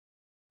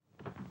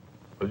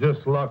It was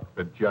just luck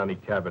that Johnny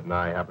Cabot and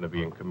I happened to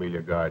be in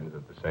Camellia Gardens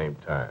at the same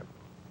time.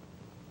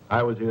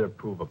 I was here to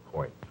prove a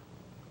point,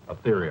 a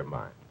theory of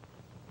mine.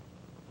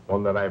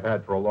 One that I've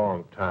had for a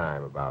long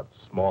time about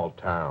small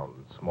towns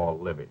and small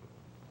living.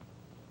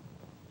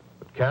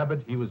 But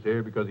Cabot, he was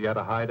here because he had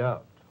to hide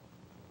out.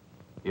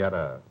 He had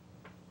to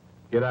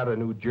get out of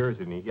New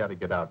Jersey, and he had to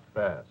get out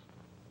fast.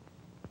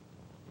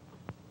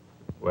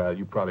 Well,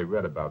 you probably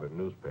read about it in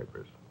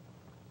newspapers.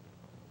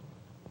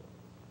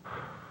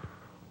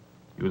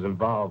 He was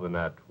involved in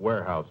that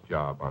warehouse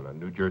job on the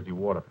New Jersey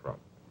waterfront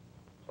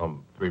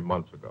some 3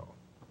 months ago.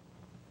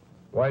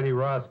 Whitey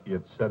Roski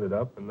had set it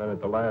up, and then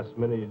at the last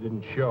minute, he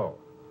didn't show.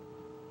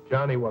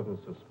 Johnny wasn't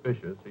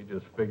suspicious. He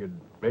just figured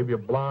maybe a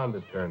blonde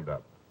had turned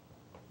up.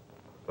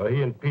 So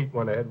he and Pete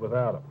went ahead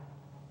without him.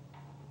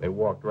 They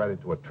walked right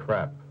into a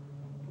trap.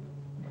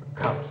 A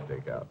cop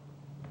stakeout.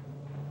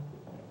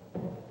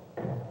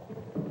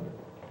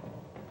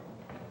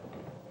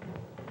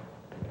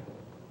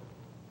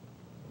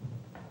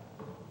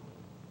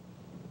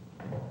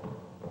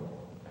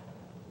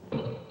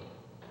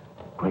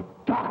 Great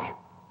Doc!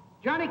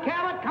 Johnny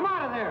Cabot, come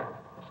out of there!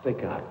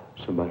 Stake out.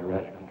 Somebody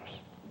ratted on us.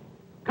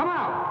 Come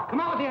out!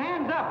 Come out with your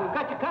hands up. We've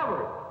got you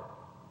covered.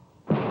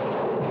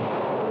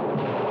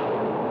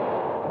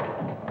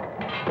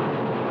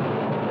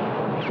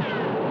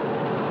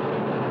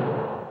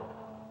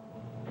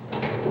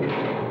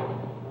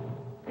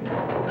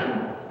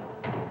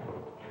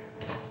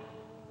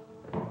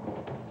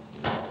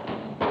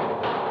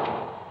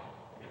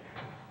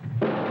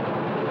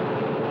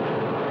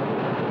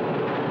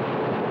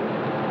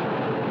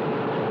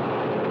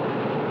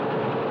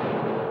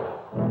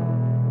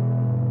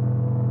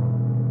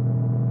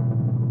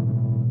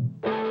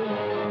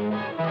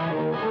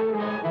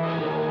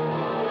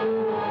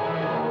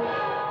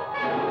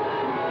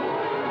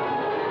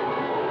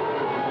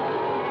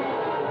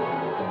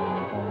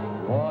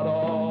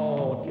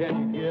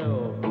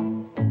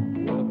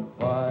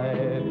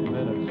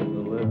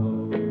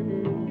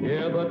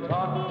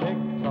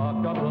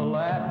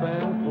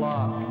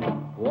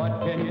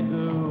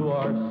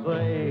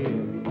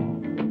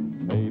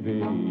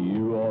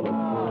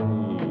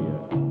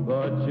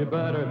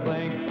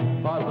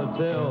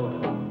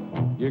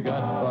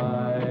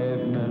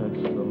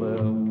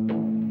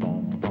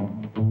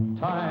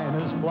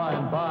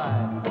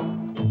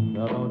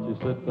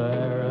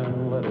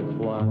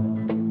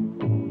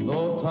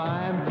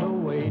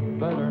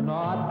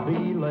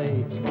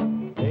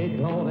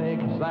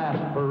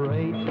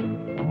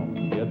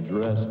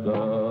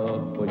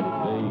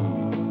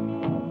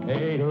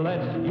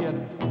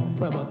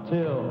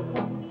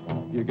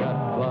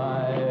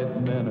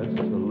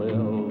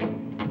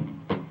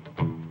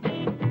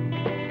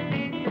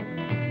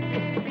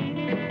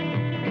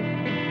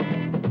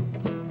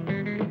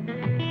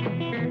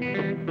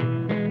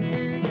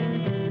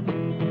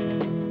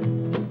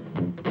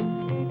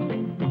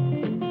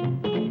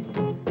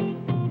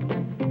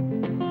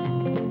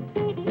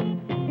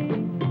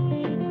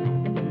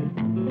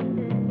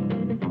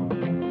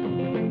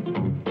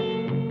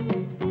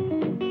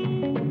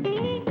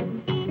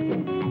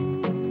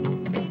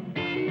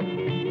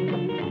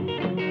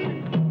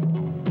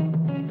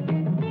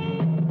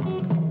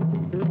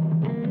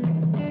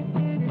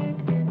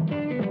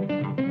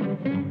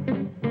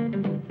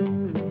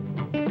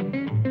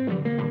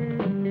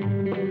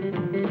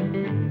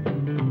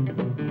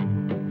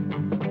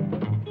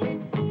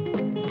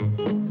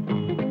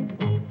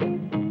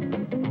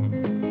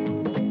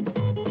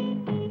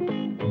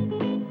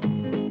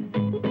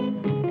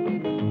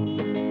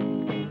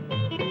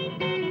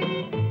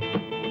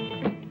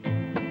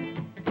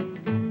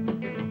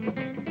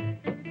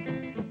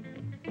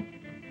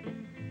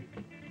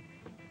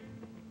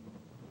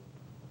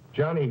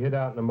 Johnny hid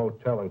out in a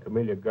motel in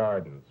Camellia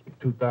Gardens,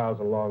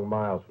 2,000 long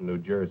miles from New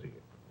Jersey.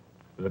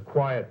 It was a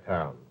quiet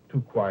town, too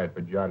quiet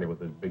for Johnny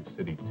with his big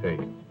city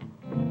taste.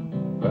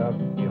 Well,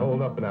 he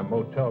holed up in that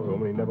motel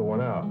room and he never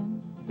went out.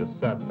 Just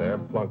sat there,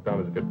 plunked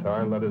on his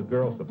guitar, and let his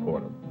girl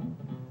support him.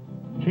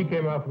 She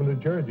came out from New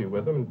Jersey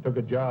with him and took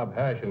a job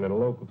hashing in a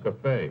local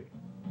cafe.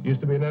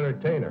 Used to be an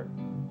entertainer.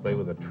 Played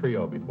with a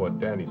trio before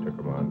Danny took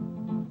him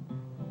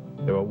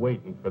on. They were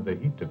waiting for the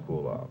heat to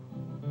cool off.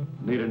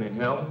 Need any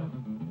help?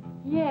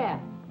 Yeah,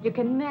 you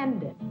can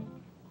mend it.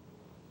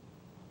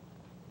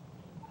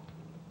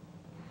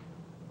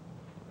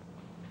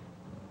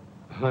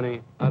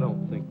 Honey, I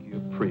don't think you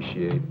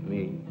appreciate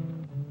me.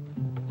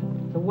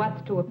 So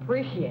what's to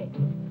appreciate?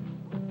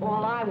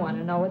 All I want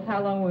to know is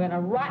how long we're going to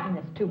rot in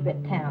this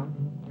two-bit town.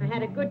 I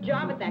had a good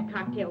job at that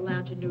cocktail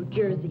lounge in New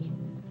Jersey.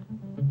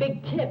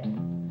 Big tips.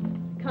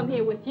 Come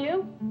here with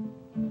you,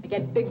 I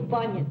get big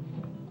bunions.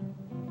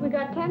 We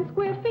got 10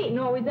 square feet and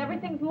always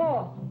everything's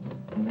lost.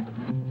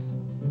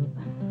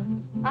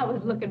 I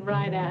was looking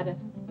right at it.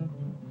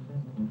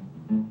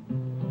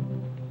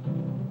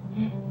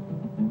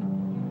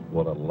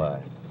 What a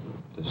life.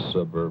 This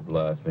suburb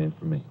life ain't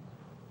for me.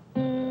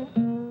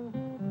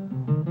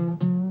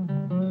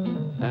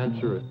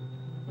 Answer it.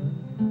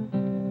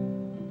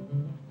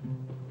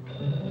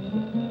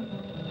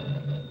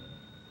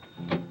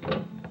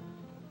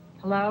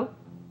 Hello?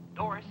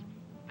 Doris,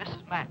 this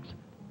is Max.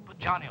 Put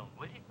Johnny on,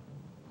 will you?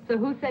 So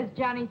who says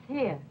Johnny's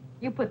here?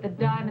 You put the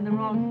dime in the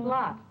wrong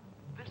slot.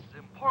 This is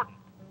important.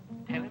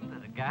 Tell him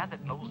that a guy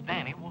that knows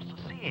Danny wants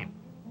to see him.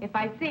 If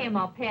I see him,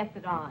 I'll pass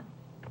it on.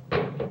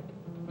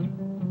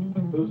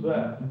 Who's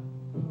that?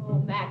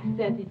 Oh, Max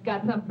says he's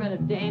got some friend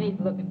of Danny's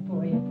looking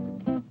for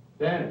you.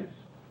 Danny's.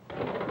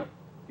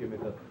 Give me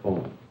that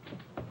phone.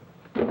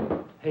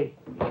 Hey,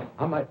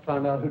 I might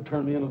find out who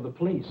turned me into the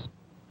police.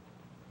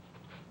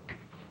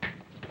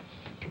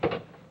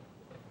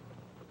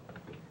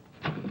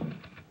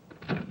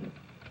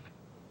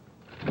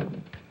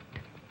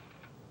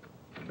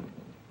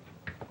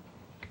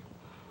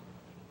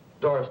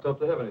 Doris, don't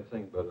they have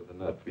anything better than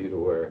that for you to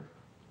wear?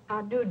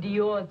 Our new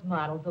Dior's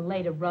models are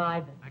late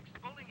arriving. Max the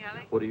bowling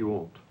alley? What do you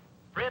want?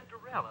 Fred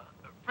Durella,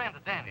 a friend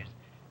of Danny's.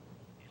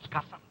 It's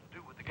got something to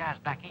do with the guys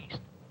back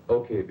east.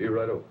 Okay, be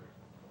right over.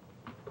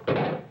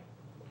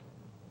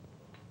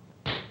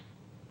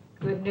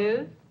 Good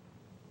news?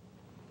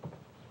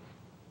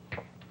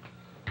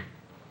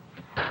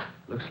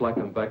 Looks like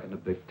I'm back in the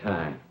big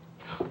time.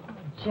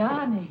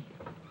 Johnny.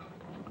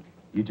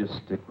 You just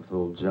stick with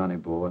old Johnny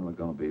boy, and we're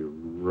gonna be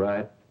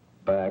right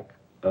back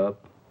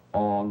up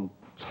on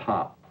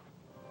top.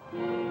 I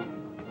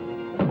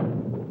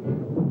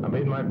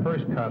made my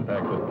first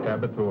contact with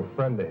Cabot through a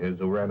friend of his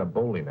who ran a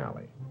bowling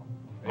alley.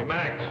 Hey,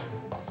 Max.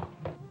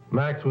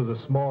 Max was a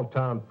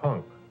small-town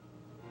punk,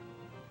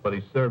 but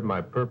he served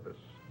my purpose.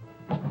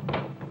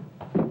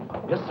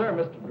 Yes, sir,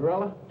 Mr.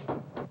 Durella.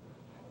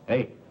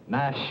 Hey,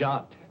 nice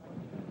shot.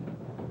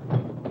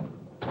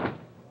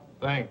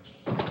 Thanks.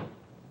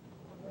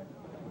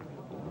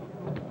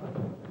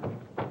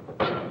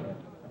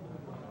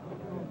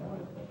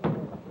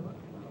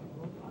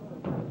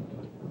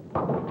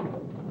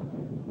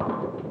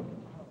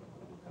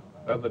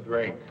 Another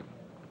drink.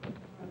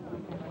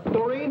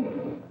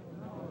 Doreen?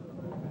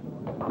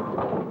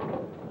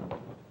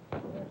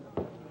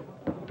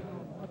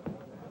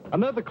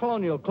 Another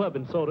Colonial Club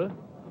and soda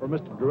for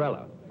Mr.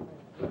 Durella.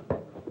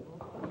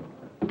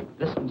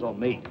 This one's on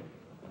me.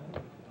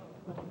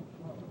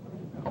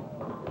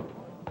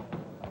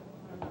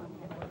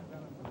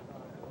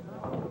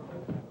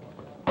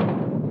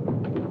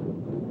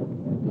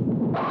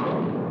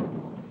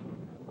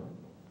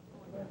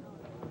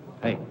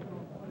 Hey,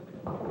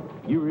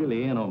 you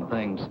really in on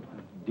things.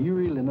 Do you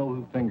really know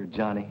who fingered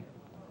Johnny?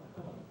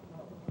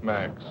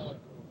 Max,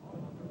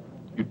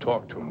 you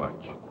talk too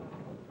much.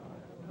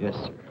 Yes,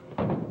 sir.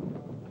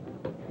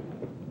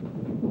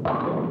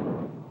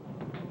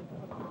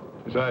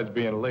 Besides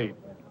being late,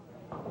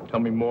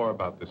 tell me more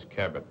about this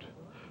Cabot.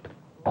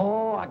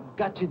 Oh, I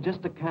got you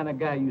just the kind of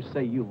guy you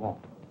say you want.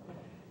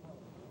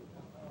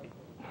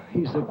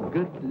 He's a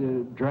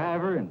good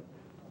driver and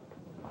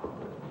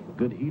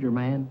good heater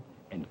man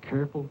and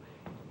careful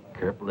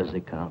as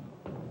they come.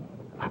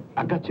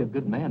 I got you a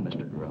good man,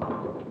 Mr.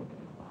 Durella.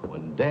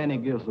 When Danny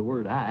gives the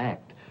word, I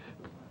act.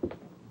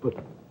 But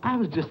I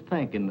was just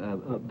thinking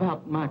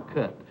about my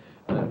cut.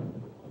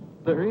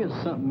 There is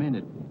something in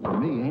it for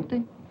me, ain't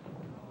there?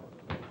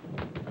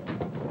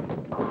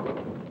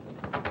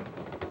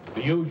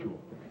 The usual.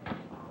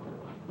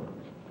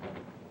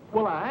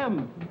 Well, I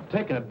am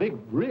taking a big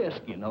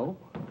risk, you know.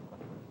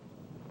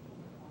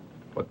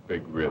 What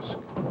big risk?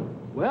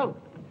 Well,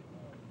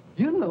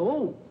 you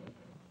know.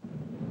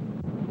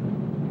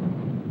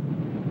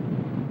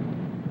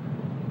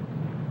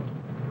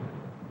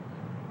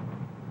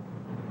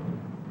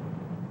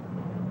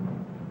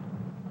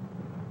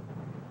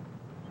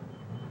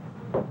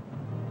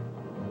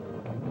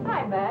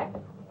 Hi, Max.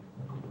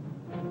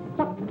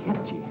 What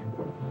kept you?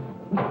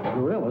 Mr.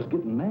 Durella's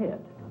getting mad.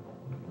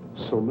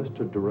 So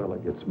Mr.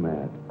 Durella gets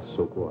mad.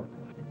 So what?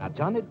 Now,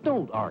 Johnny,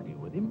 don't argue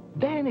with him.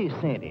 Danny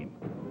sent him.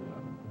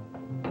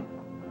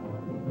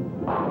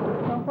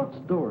 Now, what's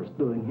Doris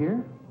doing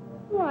here?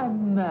 Why,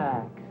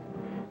 Max.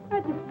 I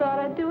just thought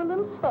I'd do a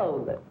little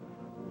bowling.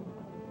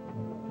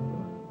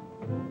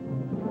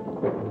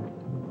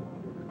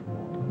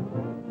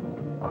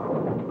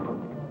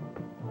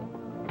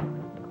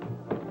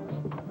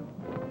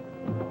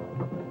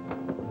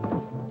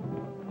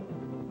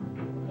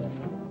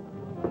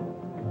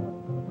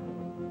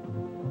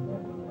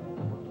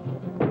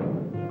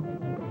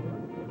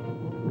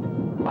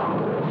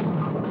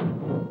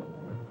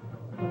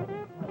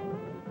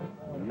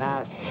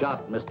 Nice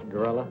shot, Mr.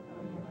 Durella.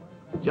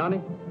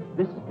 Johnny,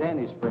 this is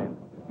Danny's friend,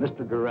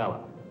 Mr.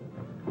 Durella.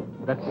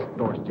 That's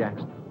Doris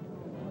Jackson.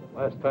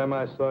 Last time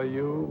I saw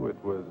you,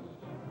 it was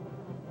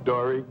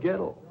Dory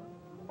Gettle.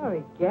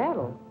 Harry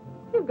Gattle,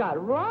 you've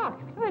got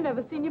rocks. I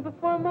never seen you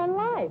before in my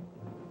life.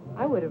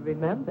 I would have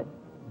remembered.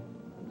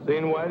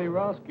 Seen Whitey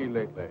Roski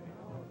lately?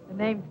 The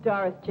name's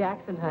Doris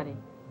Jackson, honey,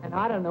 and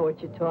I don't know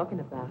what you're talking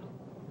about.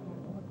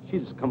 She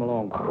just come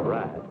along for a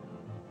ride.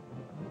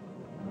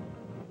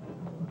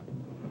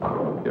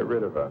 Get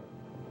rid of her.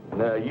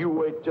 Now, you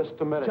wait just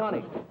a minute.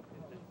 Johnny,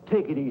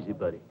 take it easy,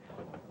 buddy.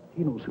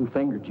 He knows who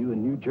fingered you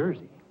in New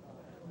Jersey.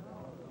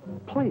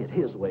 Play it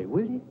his way,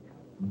 will you?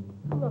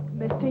 Look,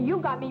 mister, you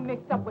got me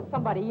mixed up with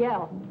somebody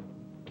else.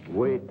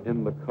 Wait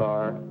in the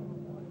car.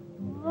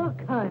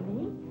 Look,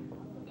 honey,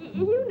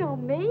 you know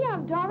me.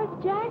 I'm Doris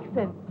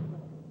Jackson.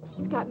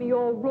 He's got me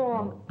all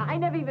wrong. I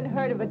never even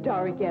heard of a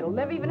Dorrigettle.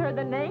 Never even heard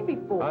the name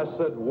before. I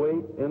said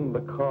wait in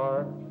the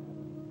car.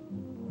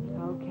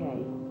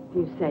 Okay, if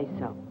you say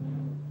so.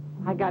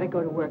 I gotta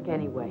go to work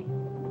anyway.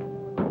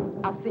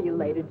 I'll see you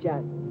later,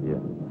 Judd. Yeah.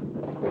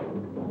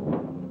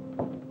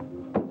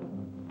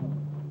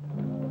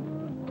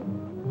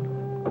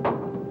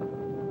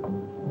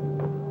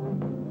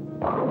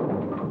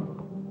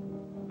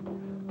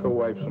 Go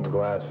wipe some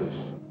glasses.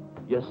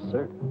 Yes,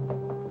 sir.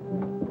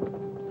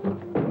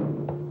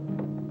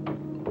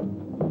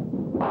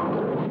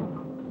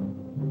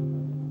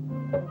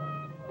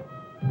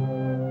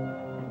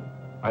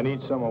 I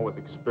need someone with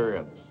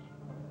experience.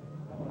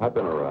 I've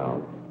been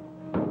around.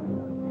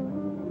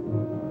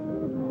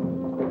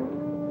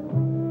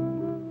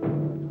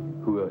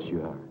 Who else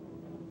you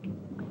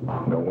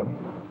hired? No one.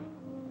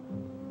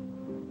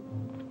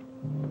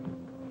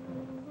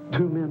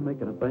 Two men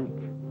making a bank.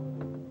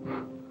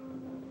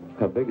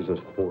 How big is this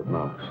Fort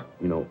Knox?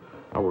 You know,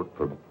 I work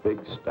for big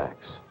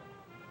stacks.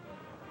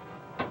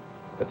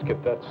 Let's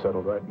get that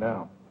settled right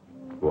now.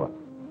 What?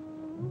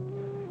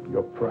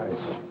 Your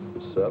price.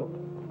 It's settled?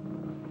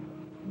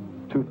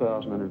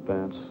 2,000 in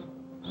advance,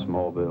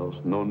 small bills,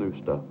 no new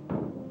stuff.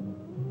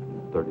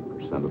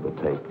 30% of the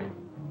take.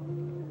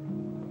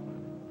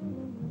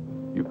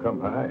 You come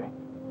high.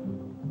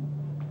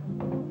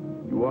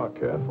 You are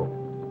careful.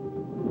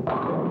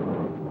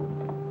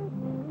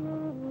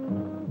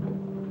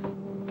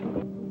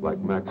 Like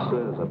Max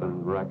says, I've been in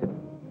the racket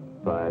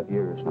 5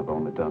 years, and I've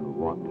only done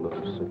one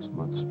little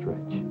 6-month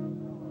stretch.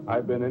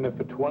 I've been in it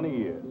for 20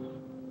 years.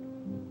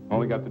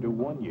 Only got to do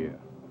 1 year.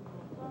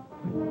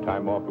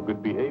 Time off for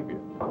good behavior.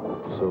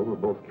 So we're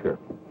both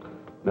careful.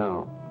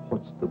 Now,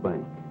 what's the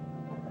bank?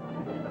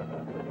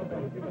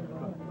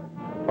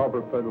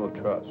 Harbor Federal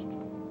Trust.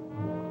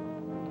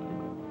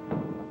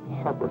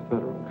 Harbor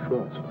Federal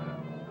Trust.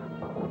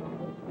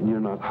 And you're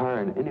not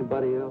hiring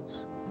anybody else?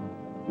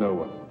 No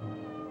one.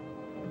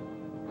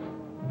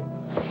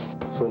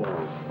 So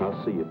long.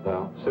 I'll see you,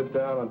 pal. Sit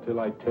down until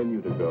I tell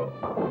you to go.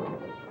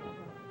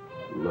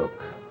 Look.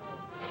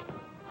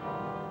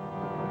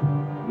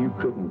 You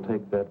couldn't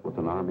take that with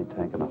an army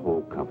tank and a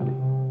whole company.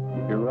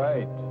 You're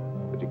right,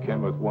 but you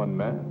can with one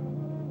man.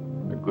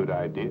 A good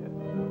idea.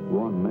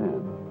 One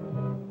man.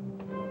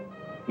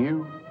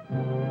 You,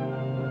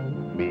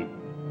 me.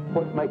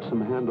 What makes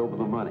them hand over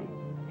the money?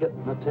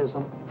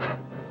 Hypnotism?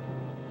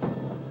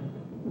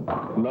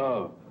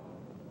 Love.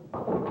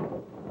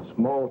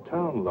 Small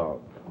town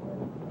love.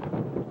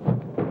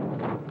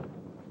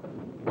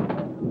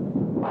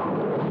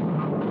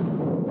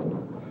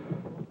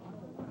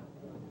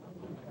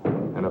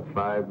 And a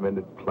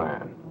 5-minute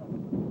plan.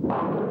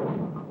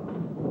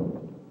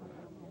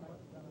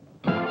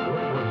 We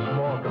went to a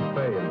small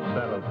cafe and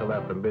sat until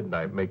after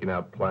midnight making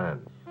out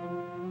plans.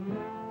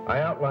 I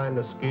outlined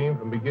the scheme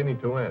from beginning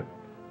to end.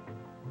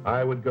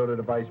 I would go to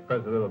the vice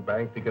president of the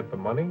bank to get the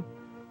money,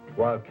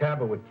 while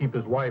Cabot would keep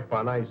his wife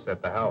on ice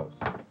at the house.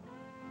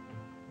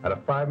 Had a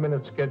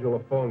 5-minute schedule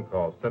of phone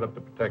calls set up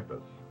to protect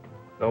us.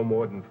 No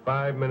more than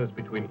 5 minutes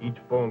between each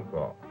phone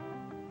call.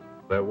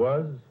 There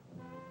was,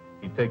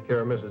 he'd take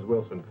care of Mrs.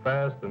 Wilson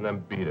fast and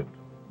then beat it.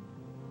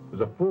 It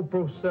was a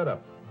foolproof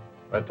setup.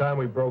 By the time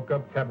we broke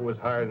up, Cabot was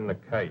hired in a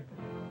kite.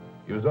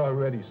 He was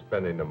already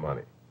spending the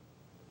money.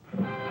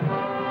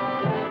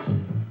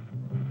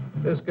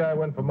 This guy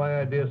went for my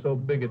idea so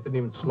big it didn't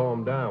even slow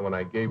him down when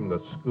I gave him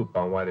the scoop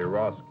on Whitey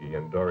Roski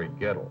and Dory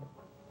Gettle.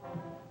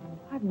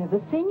 I've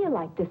never seen you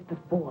like this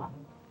before.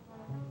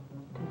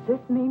 Does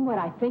this mean what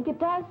I think it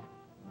does?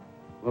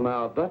 Well,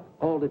 now, that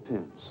all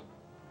depends.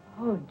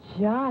 Oh,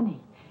 Johnny,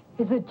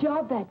 is the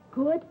job that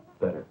good?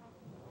 Better.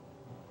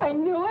 I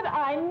knew it,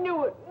 I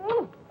knew it.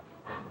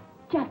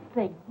 Just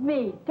think,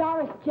 me,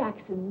 Doris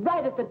Jackson,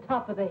 right at the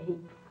top of the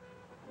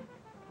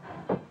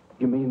heap.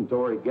 You mean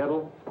Dory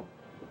Gettle?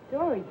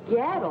 Dory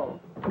Gettle?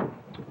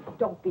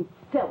 Don't be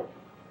silly.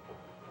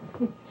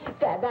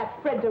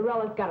 that Fred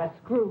Dorella's got a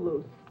screw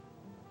loose.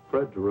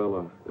 Fred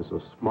Dorella is a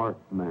smart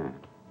man.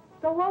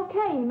 So,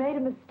 okay, he made a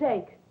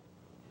mistake.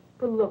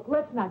 But look,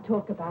 let's not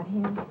talk about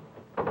him.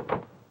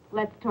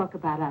 Let's talk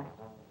about us.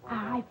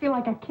 I feel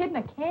like a kid in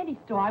a candy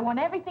store. I want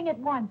everything at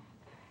once.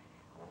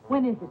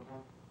 When is it?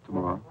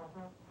 Tomorrow.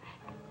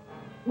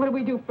 What do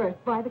we do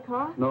first? Buy the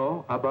car?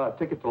 No, I buy a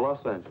ticket to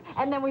Los Angeles.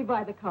 And then we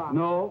buy the car?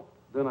 No,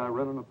 then I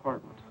rent an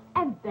apartment.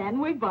 And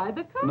then we buy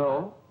the car?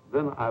 No,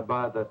 then I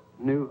buy that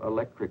new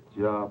electric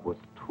job with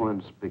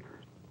twin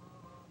speakers.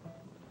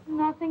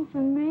 Nothing for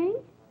me?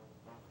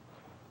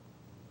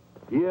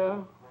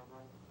 Yeah,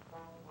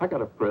 I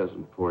got a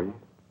present for you.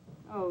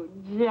 Oh,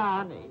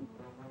 Johnny.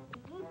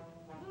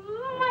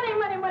 Money,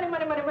 money, money,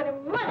 money, money, money,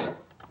 money.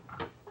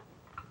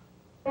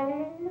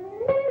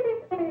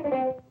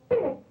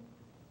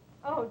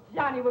 Oh,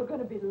 Johnny, we're going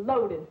to be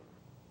loaded.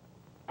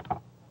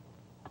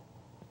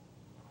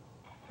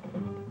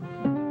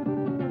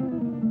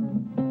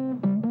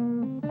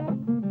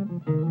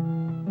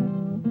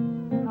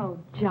 Oh,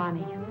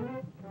 Johnny.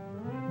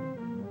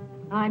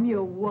 I'm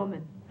your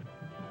woman.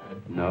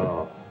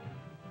 No.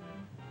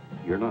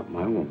 You're not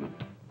my woman.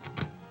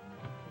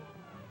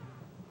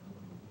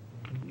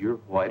 You're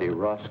Whitey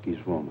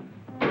Roski's woman.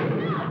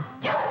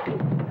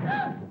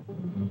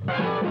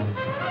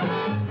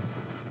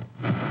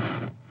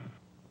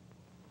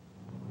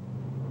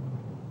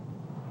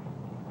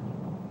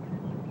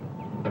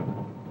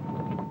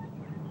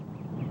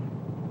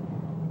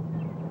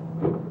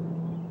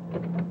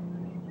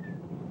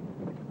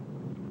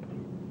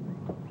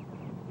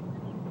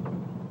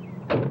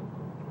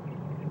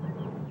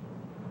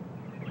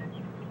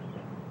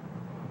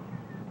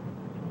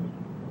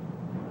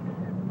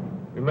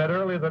 We met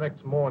early the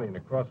next morning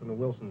across from the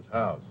Wilson's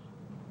house.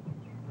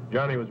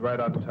 Johnny was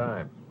right on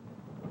time.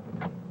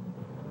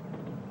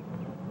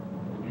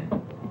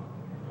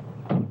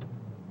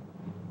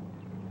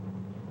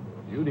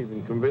 You'd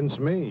even convince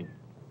me.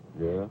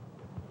 Yeah?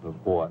 Of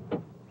what?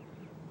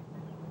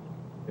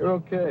 You're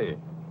okay.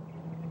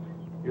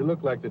 You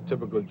look like the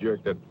typical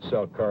jerk that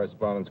sell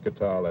correspondence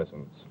guitar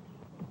lessons.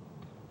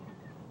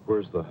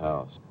 Where's the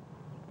house?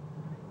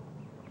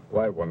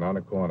 White one on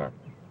the corner.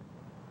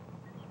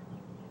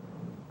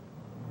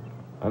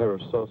 I never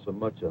saw so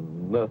much of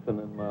nothing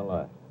in my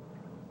life.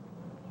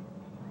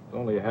 It's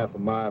only a half a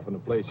mile from the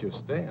place you're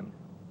staying.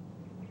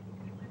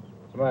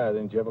 What's the matter?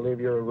 Didn't you ever leave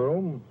your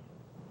room?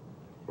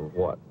 For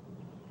what?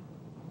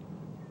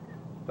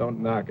 Don't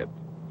knock it.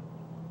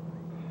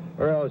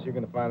 Or else you're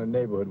going to find a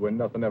neighborhood where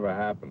nothing ever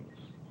happens.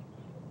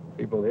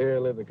 People here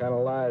live the kind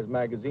of lives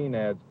magazine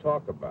ads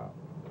talk about.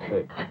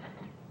 Hey,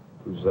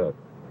 who's that?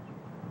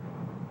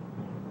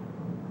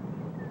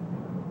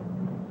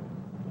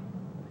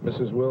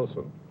 Mrs.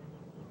 Wilson.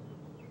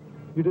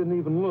 You didn't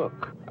even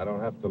look. I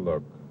don't have to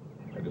look.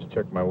 I just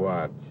checked my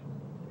watch.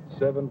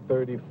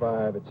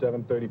 7:35. At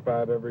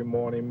 7:35 every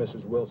morning,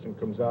 Mrs. Wilson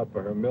comes out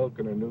for her milk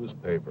and her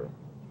newspaper.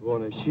 Well,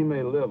 now, she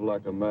may live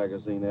like a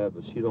magazine ad,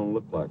 but she don't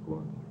look like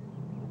one.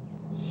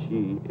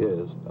 She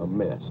is a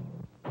mess.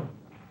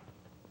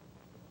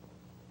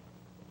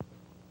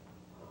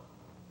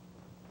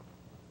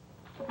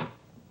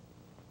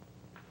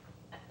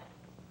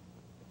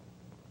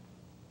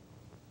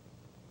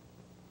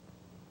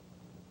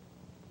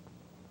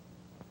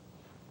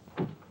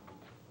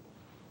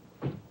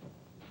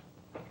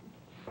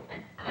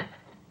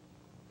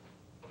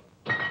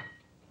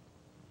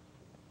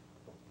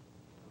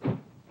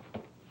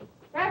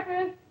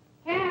 Breakfast.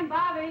 Ken,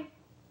 Bobby.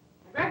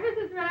 Breakfast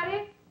is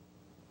ready.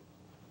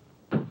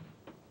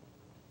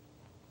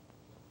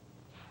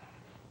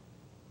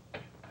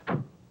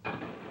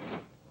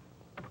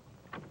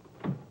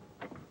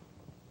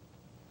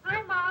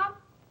 Hi, Mom.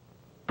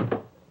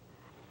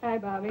 Hi,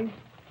 Bobby.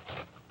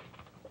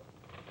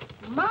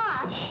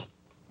 Mosh,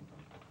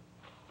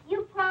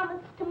 you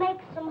promised to make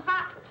some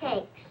hot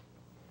cakes.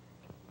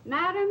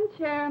 Madam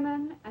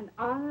Chairman and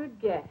honored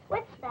guest.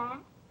 What's that?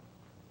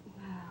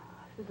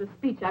 This is a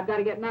speech I've got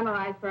to get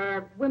memorized for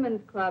our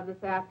women's club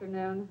this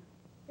afternoon.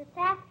 This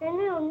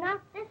afternoon,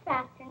 not this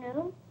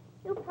afternoon.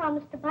 You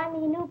promised to buy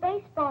me a new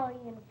baseball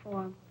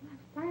uniform.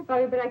 Sorry,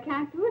 Bobby, but I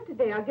can't do it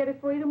today. I'll get it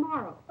for you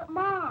tomorrow. But,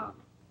 Mom,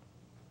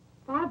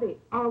 Bobby,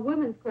 our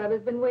women's club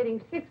has been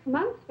waiting 6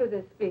 months for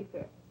this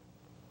speaker.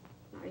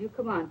 Now, you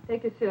come on.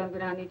 Take your seat and go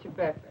down and eat your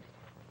breakfast.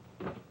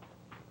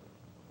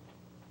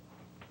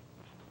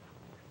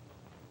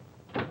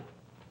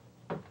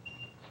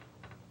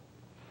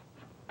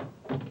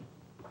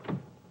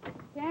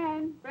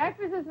 Ken,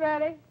 breakfast is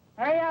ready.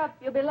 Hurry up.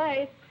 You'll be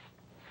late.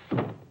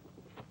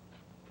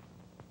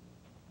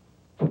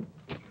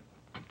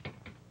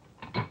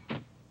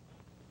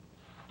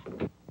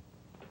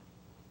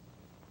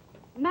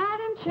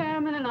 Madam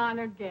Chairman and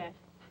honored guests,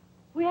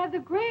 we have the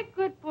great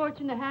good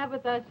fortune to have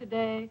with us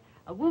today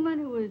a woman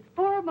who is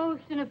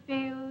foremost in a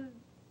field.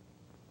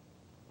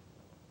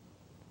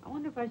 I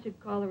wonder if I should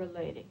call her a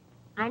lady.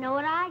 I know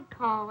what I'd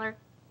call her.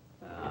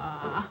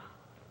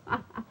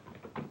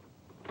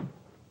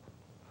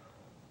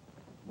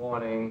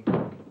 Morning.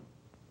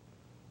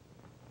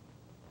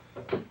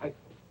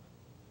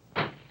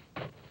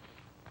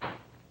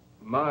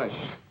 Mush.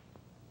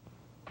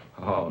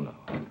 Oh, no.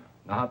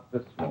 Not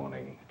this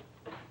morning.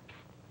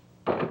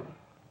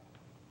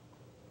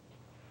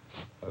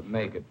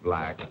 Make it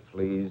black,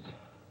 please.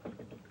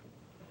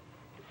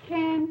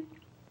 Ken,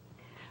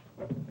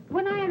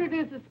 when I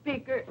introduce a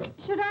speaker,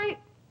 should I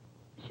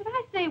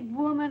say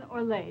woman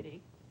or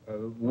lady?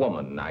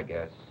 Woman, I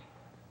guess.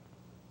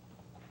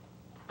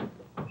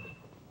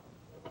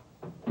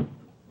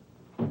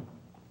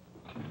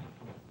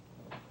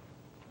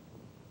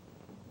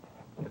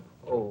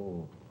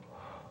 Oh.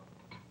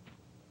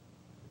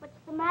 What's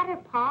the matter,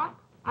 Pop?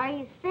 Are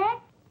you sick?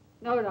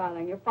 No,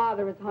 darling, your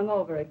father is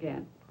hungover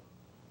again.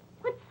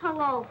 What's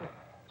hungover?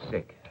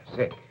 Sick.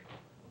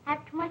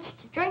 Have too much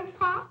to drink,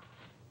 Pop?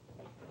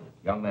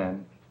 Young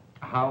man,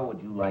 how would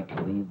you like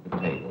to leave the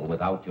table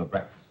without your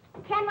breakfast?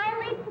 Can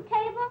I leave the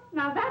table?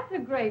 Now, that's a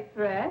great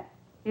threat.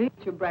 You eat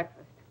your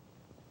breakfast.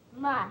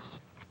 Mush.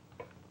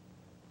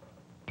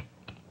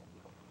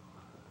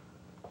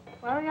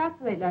 Why were you out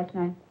so late last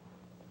night?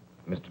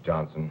 Mr.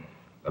 Johnson,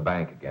 the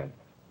bank again.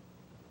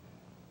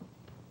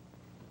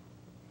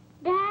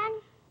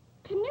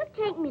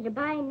 take me to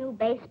buy a new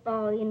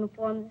baseball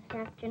uniform this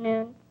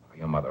afternoon?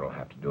 Your mother will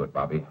have to do it,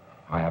 Bobby.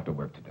 I have to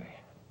work today.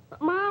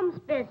 But Mom's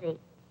busy.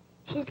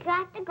 She's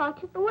got to go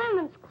to the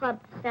women's club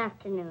this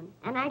afternoon,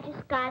 and I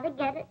just gotta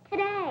get it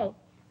today.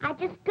 I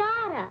just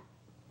gotta.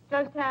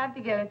 Just have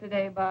to get it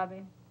today,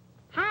 Bobby.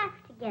 Have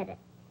to get it.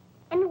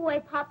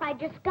 Anyway, Pop, I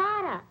just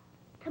gotta.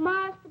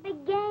 Tomorrow's the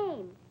big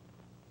game.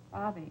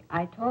 Bobby,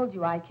 I told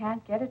you I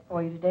can't get it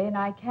for you today, and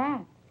I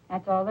can't.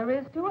 That's all there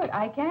is to it.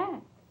 I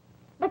can't.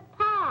 But,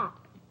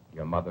 Pop,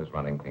 Your mother's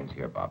running things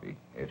here, Bobby.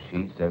 If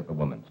she says the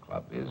women's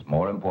club is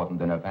more important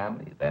than her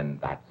family, then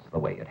that's the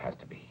way it has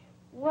to be.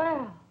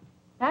 Well,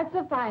 that's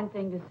a fine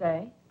thing to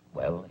say.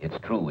 Well, it's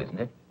true, isn't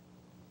it?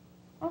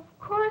 Of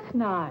course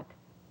not.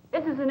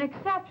 This is an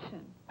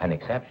exception. An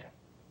exception.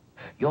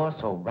 You're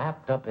so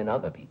wrapped up in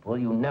other people,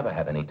 you never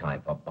have any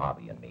time for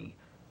Bobby and me.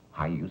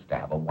 I used to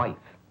have a wife,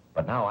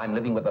 but now I'm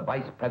living with the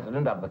vice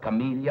president of the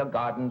Camellia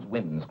Gardens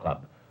Women's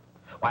Club.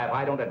 Why, if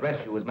I don't address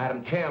you as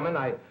Madam Chairman,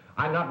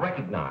 I'm not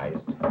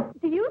recognized.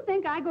 Do you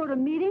think I go to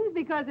meetings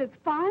because it's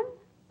fun?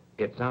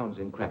 It sounds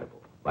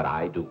incredible, but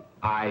I do.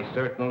 I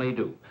certainly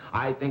do.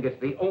 I think it's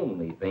the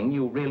only thing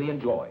you really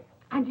enjoy.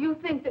 And you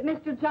think that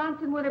Mr.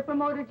 Johnson would have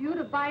promoted you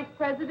to vice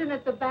president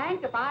at the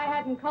bank if I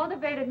hadn't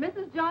cultivated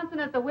Mrs. Johnson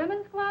at the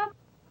women's club?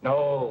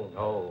 No,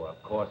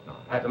 of course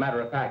not. As a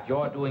matter of fact,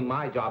 you're doing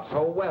my job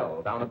so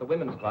well down at the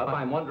women's club,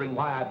 I'm wondering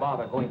why I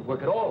bother going to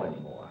work at all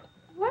anymore.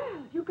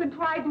 Well, you can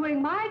try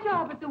doing my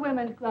job at the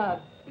women's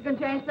club. You can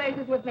change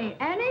places with me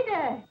any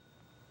day.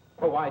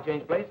 Well, why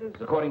change places?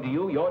 According to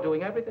you, you're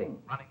doing everything.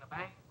 Running the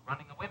bank,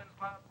 running the women's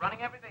club,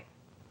 running everything.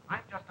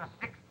 I'm just a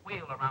sixth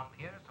wheel around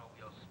here, so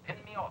you'll spin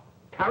me off.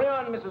 Carry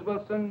on, Mrs.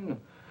 Wilson.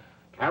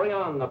 Carry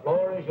on. The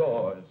floor is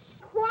yours.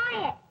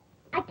 quiet.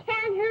 I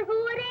can't hear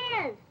who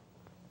it is.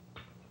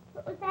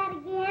 What was that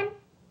again?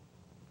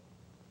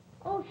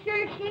 Oh,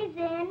 sure, she's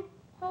in.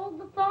 Hold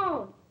the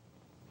phone.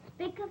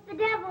 Speak of the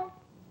devil.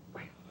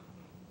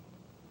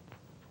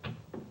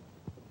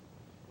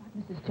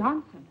 Mrs.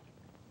 Johnson.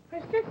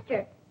 Her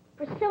sister,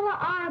 Priscilla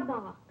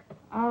Arbach.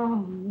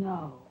 Oh,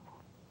 no.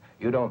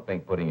 You don't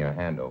think putting your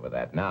hand over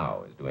that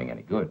now is doing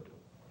any good?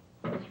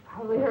 She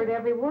probably heard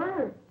every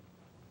word.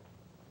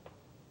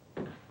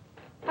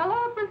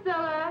 Hello,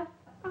 Priscilla.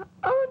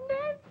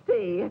 Oh,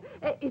 Nancy,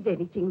 is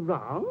anything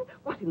wrong?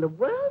 What in the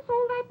world's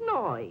all that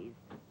noise?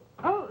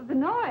 Oh, the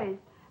noise.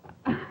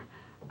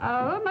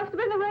 Oh, it must have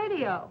been the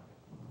radio.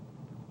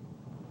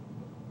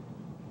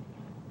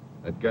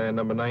 That guy in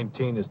number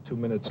 19 is 2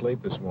 minutes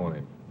late this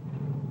morning.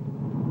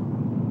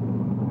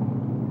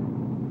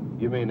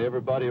 You mean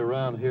everybody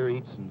around here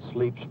eats and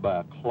sleeps by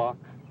a clock?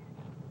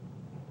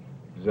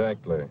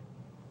 Exactly.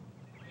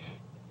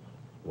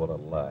 What a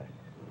life.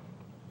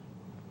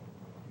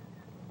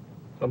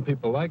 Some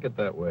people like it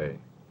that way.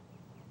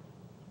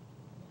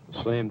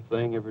 The same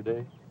thing every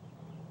day?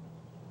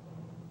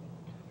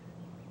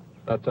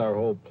 That's our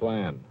whole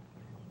plan.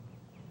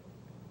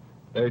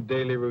 Their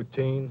daily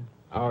routine,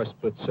 our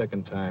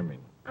split-second timing.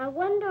 I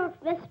wonder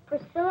if Miss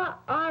Priscilla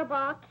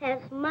Arbach has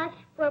mush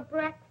for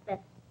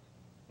breakfast.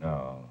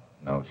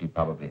 No, she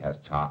probably has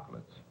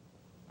chocolates.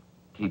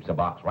 Keeps a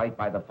box right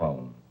by the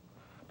phone.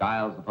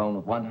 Dials the phone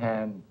with one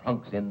hand,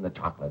 plunks in the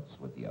chocolates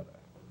with the other.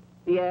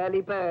 The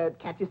early bird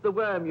catches the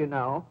worm, you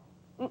know.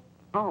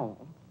 Oh.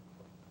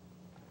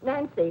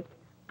 Nancy.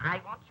 I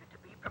want you to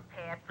be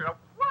prepared for a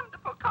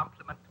wonderful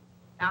compliment.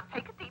 Now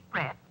take a deep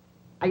breath.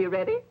 Are you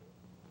ready?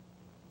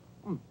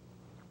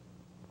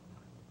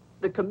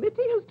 The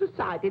committee has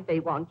decided they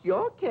want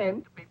your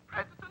Ken To be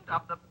president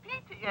of the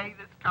PTA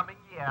this coming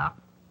year.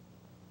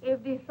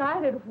 You've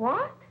decided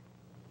what?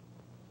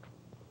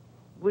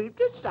 We've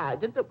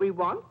decided that we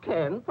want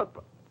Ken for...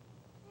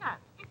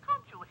 Nancy,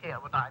 can't you hear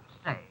what I'm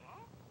saying?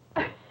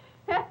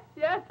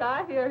 Yes,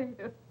 I hear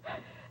you.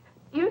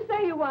 You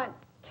say you want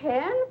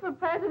Ken for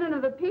president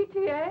of the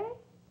PTA?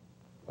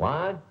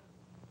 What?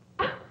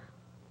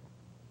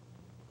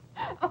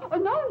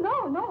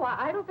 Oh, no.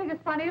 I don't think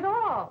it's funny at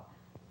all.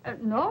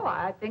 No,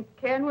 I think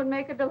Ken would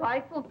make a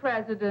delightful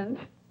president.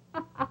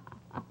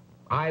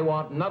 I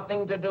want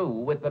nothing to do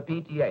with the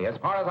PTA. As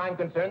far as I'm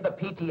concerned, the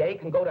PTA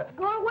can go to...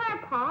 Go where,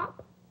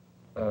 Pop?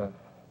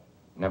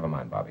 Never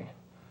mind, Bobby.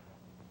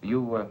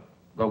 You,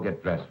 go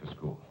get dressed for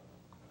school.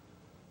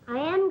 I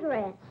am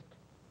dressed.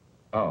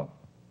 Oh.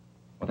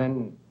 Well,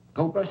 then,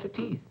 go brush your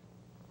teeth.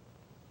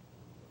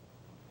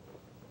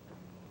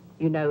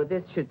 You know,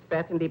 this should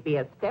certainly be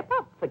a step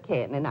up for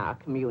Ken in our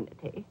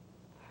community.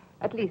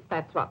 At least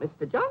that's what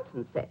Mr.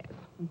 Johnson says.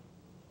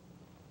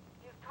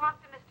 You've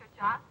talked to Mr.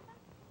 Johnson?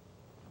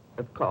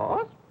 Of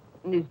course.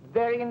 And he's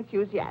very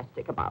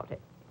enthusiastic about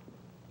it.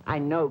 I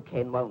know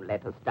Ken won't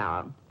let us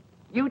down.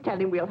 You tell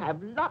him we'll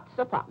have lots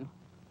of fun.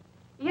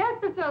 Yes,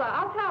 Priscilla,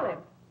 I'll tell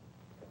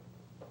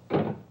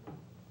him.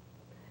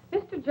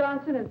 Mr.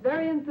 Johnson is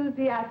very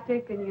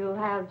enthusiastic, and you'll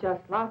have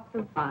just lots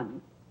of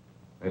fun.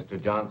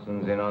 Mr.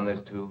 Johnson's in on this,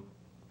 too?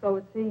 So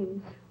it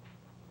seems.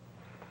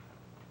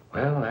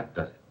 Well, that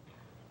does it.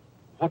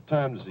 What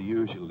time does he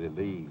usually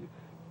leave?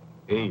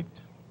 8.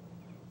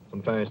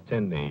 Sometimes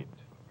 10 to 8.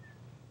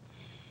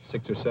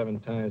 6 or 7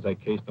 times I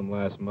cased him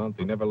last month.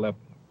 He never left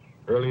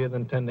earlier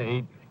than 10 to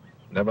 8,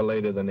 never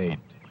later than 8.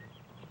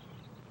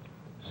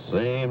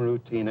 Same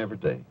routine every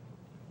day.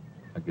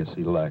 I guess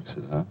he likes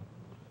it, huh?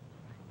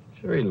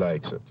 Sure he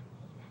likes it.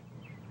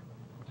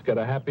 He's got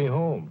a happy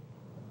home,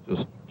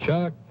 just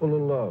chock full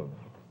of love.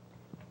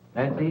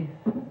 Nancy,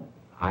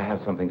 I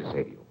have something to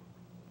say to you.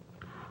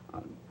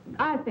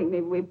 I think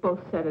maybe we both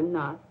said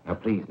enough. Now,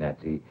 please,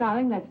 Nancy.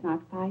 Darling, let's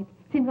not fight.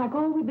 Seems like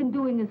all we've been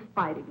doing is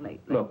fighting lately.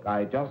 Look,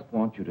 I just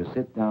want you to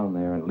sit down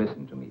there and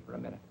listen to me for a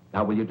minute.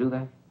 Now, will you do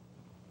that?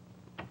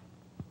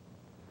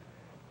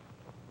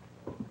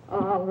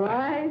 All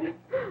right.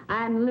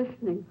 I'm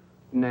listening.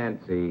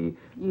 Nancy.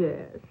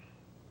 Yes.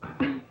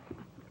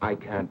 I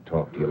can't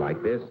talk to you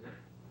like this.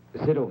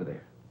 Sit over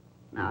there.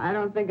 No, I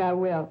don't think I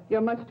will.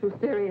 You're much too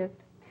serious.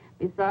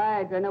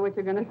 Besides, I know what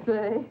you're going to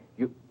say.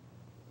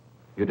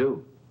 You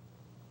do?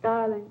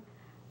 Darling,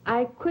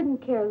 I couldn't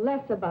care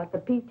less about the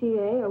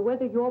PTA or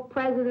whether you're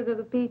president of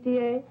the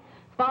PTA. As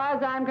far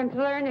as I'm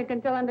concerned, you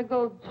can tell him to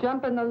go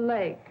jump in the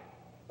lake.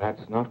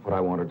 That's not what I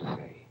wanted to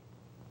say.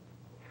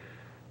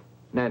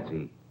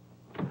 Nancy,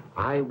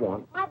 I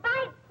want... My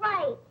bike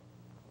plate.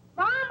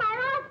 Mom,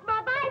 I lost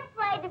my bike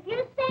plate. Have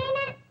you seen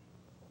it?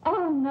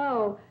 Oh,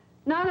 no.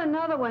 Not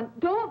another one.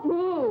 Don't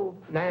move.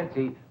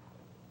 Nancy.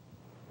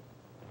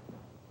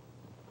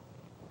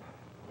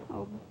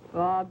 Oh,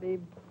 Bobby.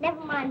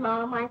 Never mind,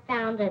 Mom. I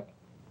found it.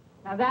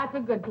 Now, that's a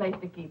good place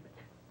to keep it.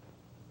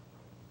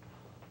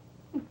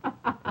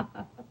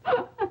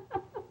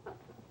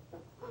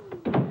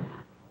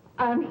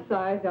 I'm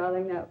sorry,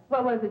 darling. Now,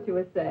 what was it you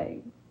were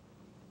saying?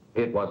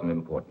 It wasn't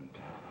important.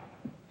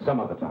 Some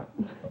other time.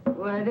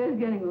 Well, it is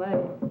getting late.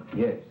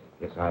 Yes,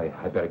 I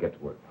better get to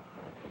work.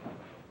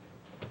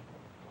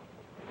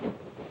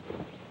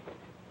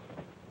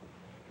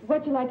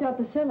 What'd you like to help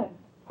Priscilla?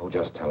 Oh,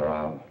 just tell her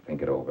I'll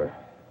think it over.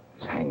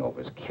 This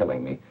hangover's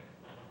killing me.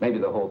 Maybe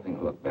the whole thing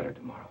will look better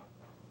tomorrow.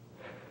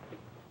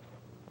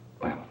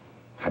 Well,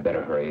 I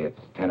better hurry. It's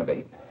 10 of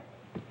 8.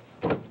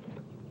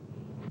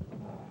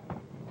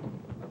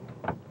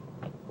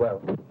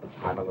 Well,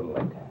 I'm a little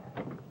late.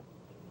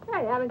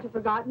 Hey, haven't you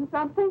forgotten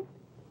something?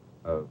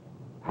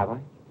 Have I?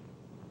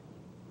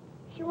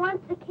 She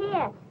wants a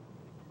kiss.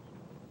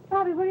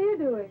 Bobby, what are you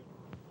doing?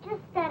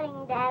 Just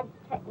studying Dad's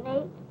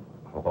technique.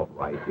 All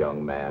right,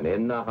 young man,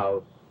 in the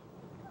house.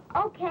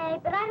 Okay,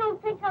 but I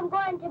don't think I'm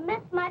going to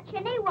miss much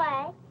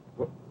anyway.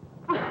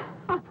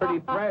 Pretty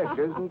fresh,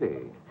 isn't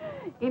he?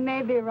 He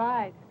may be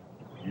right.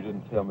 You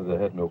didn't tell me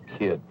they had no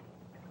kid.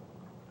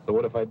 So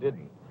what if I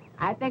didn't?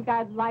 I think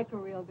I'd like a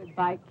real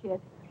goodbye kiss.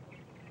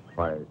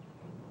 Why,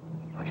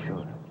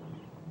 sure.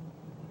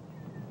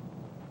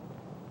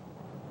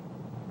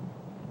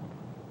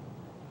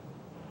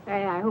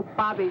 Hey, I hope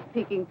Bobby's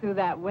peeking through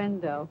that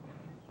window.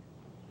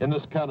 In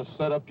this kind of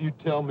setup, you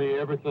tell me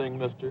everything,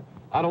 mister.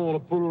 I don't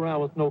want to fool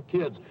around with no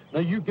kids.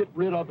 Now, you get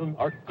rid of them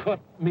or cut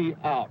me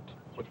out.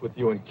 What's with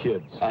you and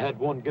kids? I had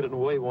one getting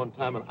away one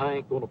time, and I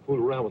ain't going to fool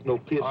around with no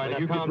kids. All right, now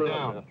you calm get rid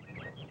down. of them.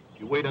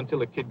 You wait until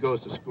the kid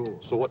goes to school.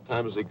 So what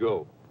time does he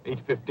go?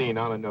 8:15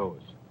 on the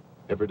nose.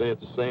 Every day at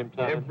the same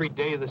time? Every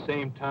day the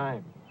same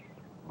time.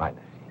 Bye,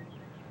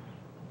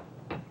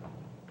 Nancy.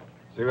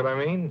 See what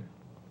I mean?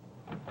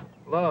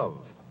 Love.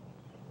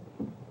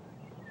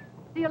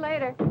 See you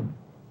later.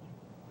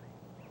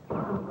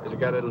 There's a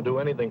guy that'll do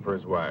anything for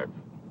his wife.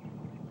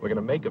 We're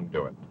gonna make him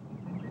do it.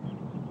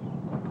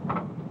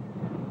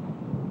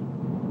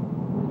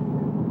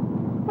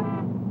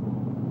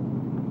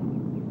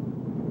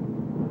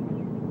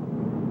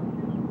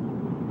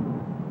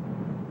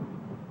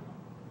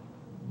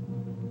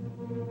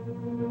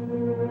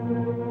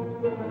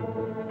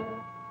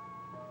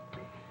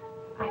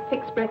 I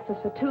fixed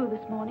breakfast for 2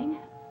 this morning.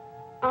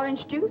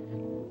 Orange juice?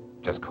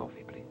 Just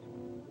coffee, please.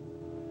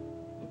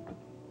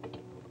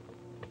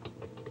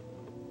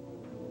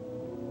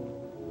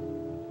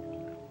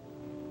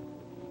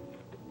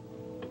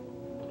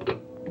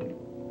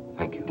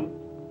 Thank you.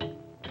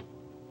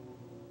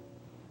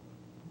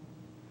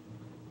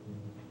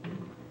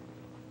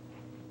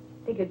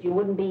 Figured you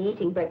wouldn't be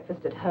eating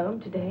breakfast at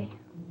home today.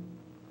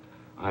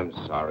 I'm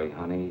sorry,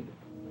 honey.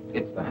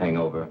 It's the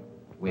hangover.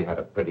 We had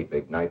a pretty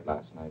big night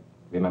last night.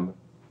 Remember?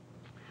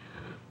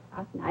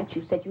 Last night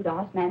you said you'd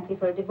ask Nancy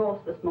for a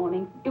divorce this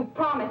morning. You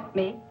promised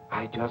me.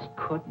 I just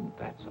couldn't,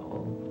 that's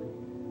all.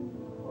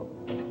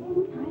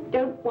 I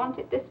don't want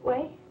it this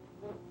way.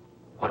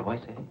 What do I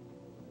say?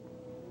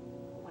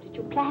 What did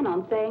you plan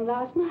on saying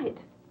last night?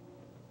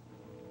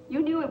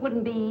 You knew it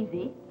wouldn't be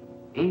easy.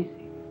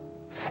 Easy.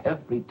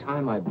 Every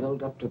time I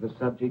build up to the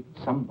subject,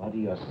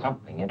 somebody or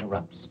something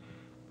interrupts.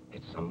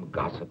 It's some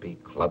gossipy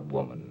club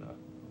woman, a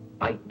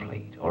bike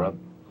plate, or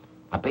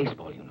a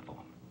baseball uniform.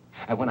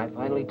 And when I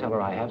finally tell her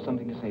I have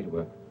something to say to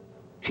her,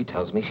 she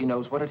tells me she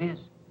knows what it is.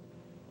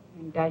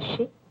 And does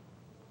she?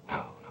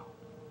 No.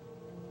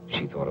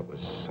 She thought it was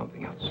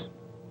something else.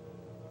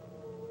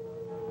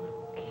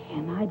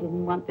 Ken, I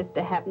didn't want this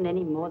to happen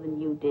any more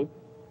than you did.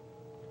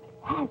 It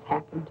has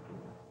happened.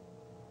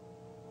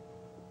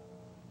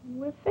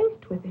 We're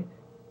faced with it.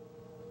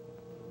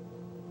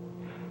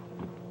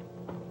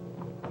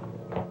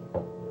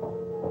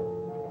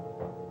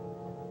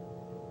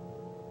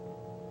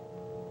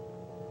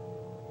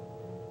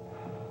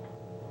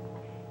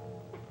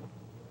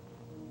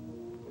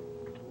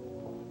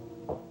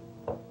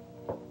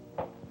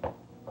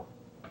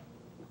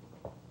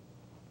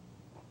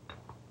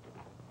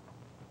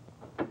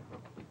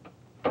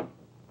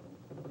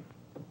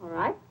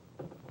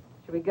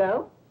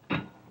 go?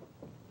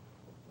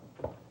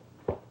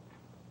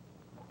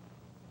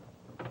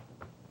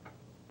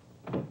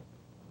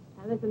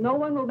 Now, listen, no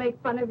one will make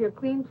fun of your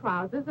clean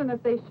trousers, and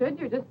if they should,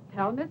 you just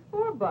tell Miss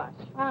Forbush.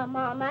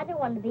 Mom, I don't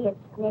want to be a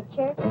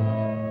snitcher.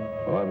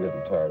 Well, I'm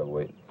getting tired of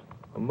waiting.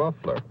 A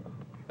muffler.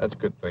 That's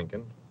good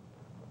thinking.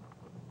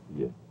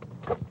 Yeah.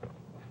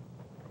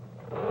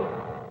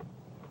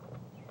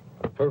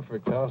 A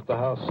perfect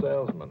house-to-house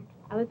salesman.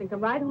 Now, listen,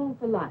 come right home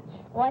for lunch.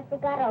 Oh, I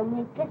forgot I'll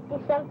need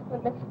 50 cents for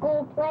the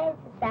school plays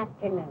this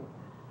afternoon.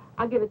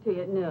 I'll give it to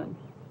you at noon.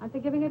 Aren't they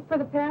giving it for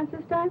the parents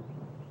this time?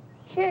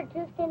 Sure,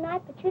 Tuesday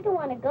night, but you don't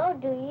want to go,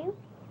 do you?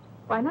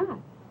 Why not?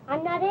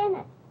 I'm not in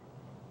it.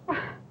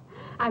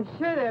 I'm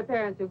sure there are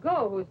parents who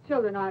go whose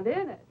children aren't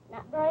in it.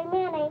 Not very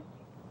many.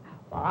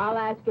 Well, I'll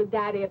ask your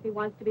daddy if he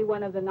wants to be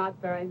one of the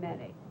not very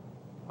many.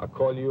 I'll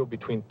call you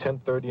between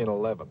 10:30 and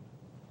 11.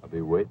 I'll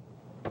be waiting.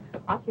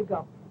 Off you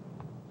go.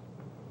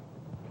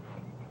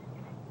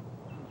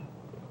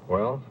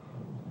 Well,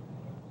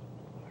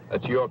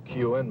 that's your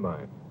cue and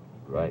mine.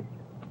 Right.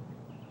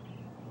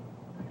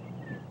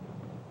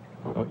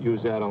 Don't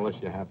use that unless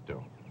you have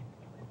to.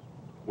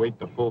 Wait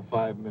the full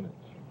 5 minutes.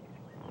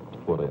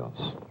 What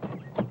else?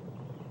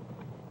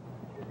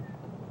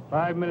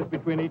 5 minutes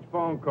between each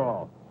phone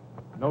call.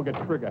 Don't get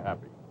trigger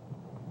happy.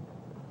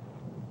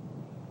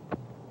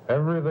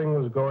 Everything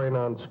was going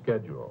on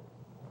schedule.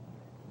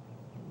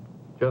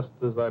 Just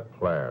as I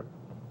planned.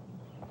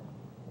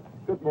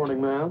 Good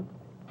morning, ma'am.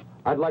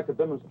 I'd like to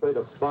demonstrate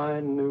a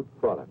fine new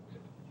product.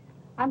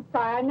 I'm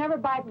sorry, I never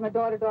buy from a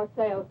door-to-door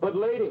sales. But,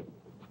 lady,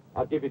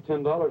 I'll give you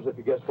 $10 if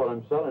you guess what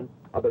I'm selling.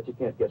 I bet you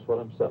can't guess what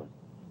I'm selling.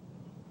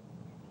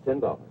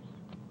 $10.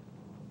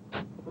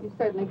 You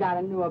certainly got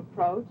a new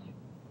approach.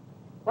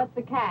 What's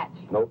the catch?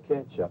 No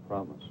catch, I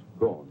promise.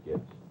 Go on, guess.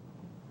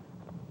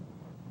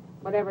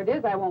 Whatever it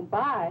is, I won't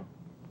buy.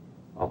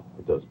 Oh,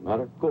 it doesn't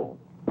matter. Go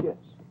on, guess.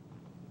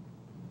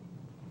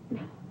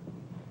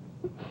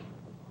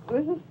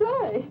 This is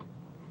silly.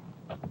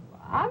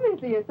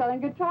 Obviously, you're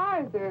selling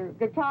guitars or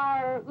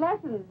guitar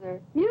lessons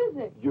or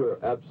music. You're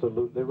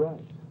absolutely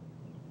right.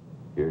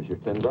 Here's your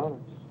 $10.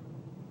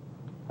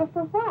 But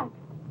for what?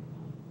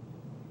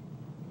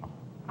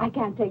 I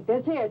can't take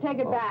this. Here, take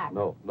it back.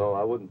 No,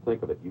 I wouldn't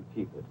think of it. You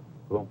keep it.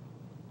 Go on.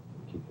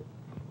 Keep it.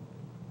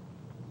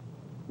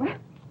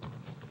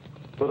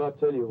 But I'll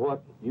tell you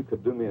what, you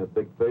could do me a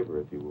big favor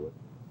if you would.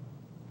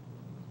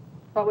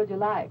 What would you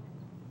like?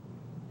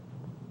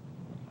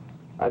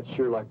 I'd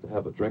sure like to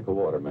have a drink of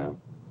water, ma'am.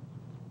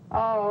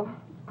 Oh,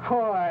 of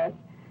course.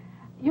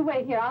 You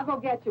wait here. I'll go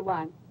get you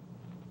one.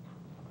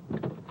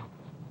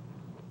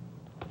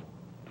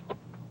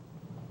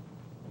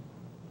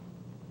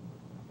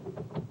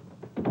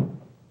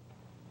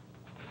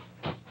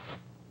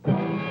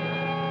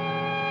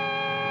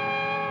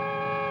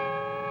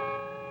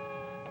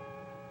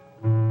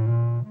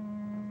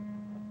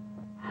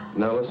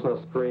 Now, let's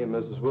not scream,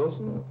 Mrs.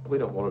 Wilson. We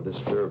don't want to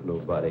disturb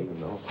nobody, you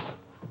know.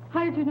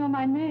 How did you know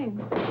my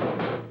name?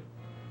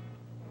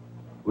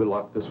 We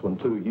locked this one,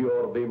 too. You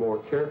ought to be more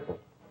careful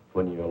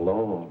when you're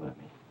alone, I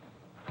mean.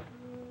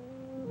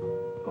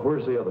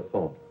 Where's the other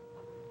phone?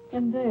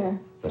 In there.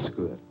 That's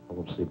good. I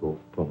want to see both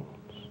phones.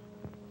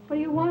 What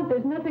do you want?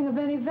 There's nothing of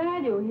any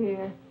value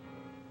here.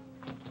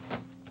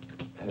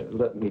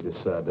 Let me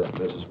decide that,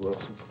 Mrs.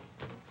 Wilson.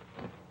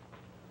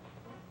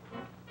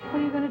 What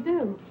are you going to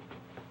do?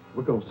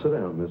 We're going to sit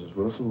down, Mrs.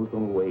 Wilson. We're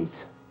going to wait.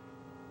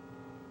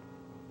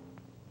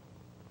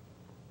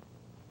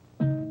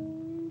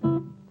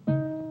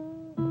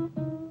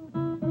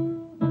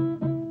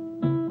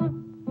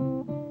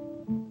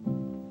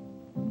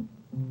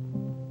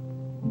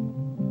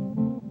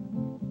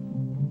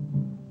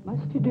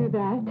 Must you do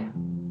that?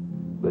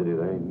 Lady,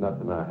 there ain't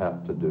nothing I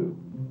have to do.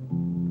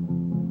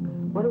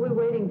 What are we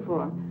waiting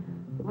for?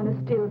 You want to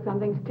steal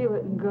something, steal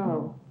it and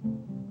go.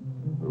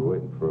 We're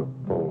waiting for a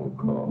phone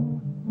call.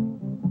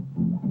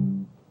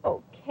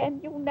 Oh,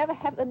 Ken, you'll never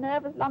have the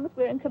nerve as long as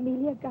we're in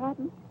Camellia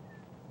Gardens.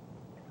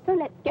 So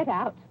let's get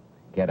out.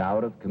 Get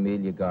out of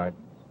Camellia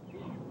Gardens?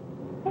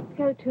 Let's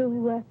go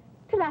to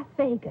Las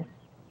Vegas.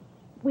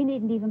 We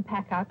needn't even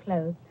pack our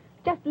clothes.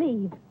 Just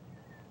leave.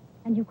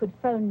 And you could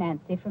phone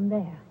Nancy from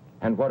there.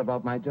 And what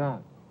about my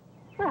job?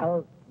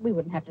 Well, we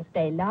wouldn't have to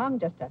stay long,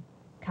 just a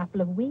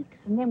couple of weeks,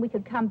 and then we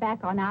could come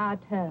back on our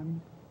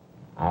terms.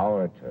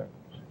 Our terms?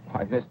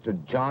 Why, Mr.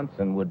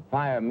 Johnson would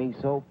fire me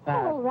so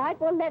fast. All right,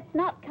 well, let's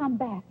not come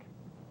back.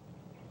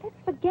 Let's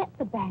forget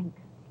the bank.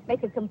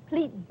 Make a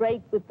complete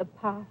break with the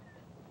past.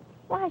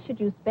 Why should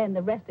you spend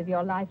the rest of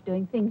your life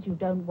doing things you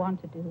don't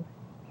want to do?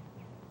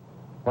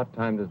 What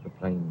time does the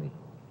plane leave?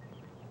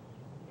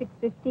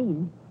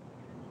 6:15.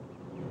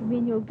 You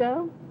mean you'll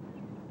go?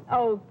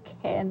 Oh,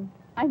 Ken,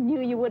 I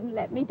knew you wouldn't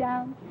let me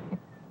down.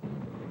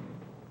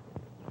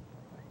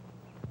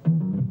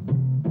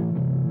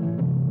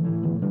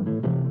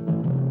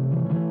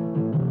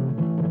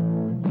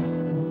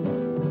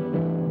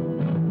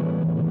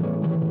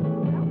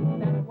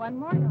 $1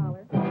 more.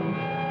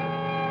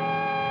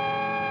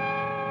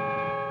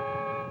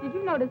 Did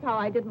you know notice how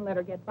I didn't let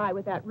her get by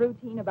with that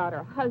routine about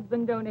her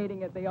husband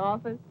donating at the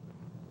office?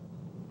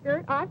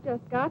 Gert, I've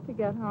just got to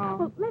get home.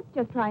 Well, let's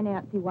just try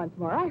Nancy once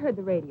more. I heard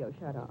the radio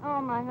shut off.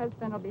 Oh, my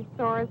husband will be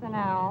sore as an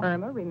owl.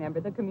 Irma,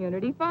 remember the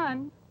community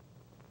fund.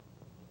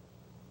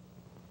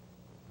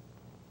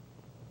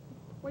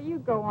 Well, you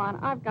go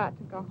on. I've got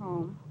to go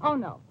home. Oh,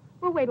 no.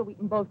 We'll wait till we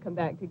can both come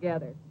back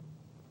together.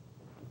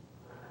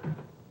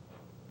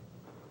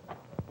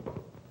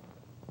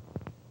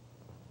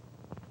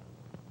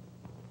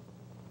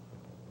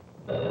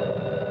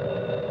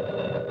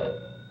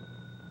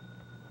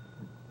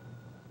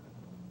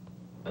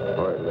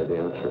 All right, lady,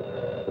 answer.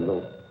 And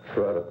don't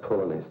try to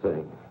pull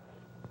anything.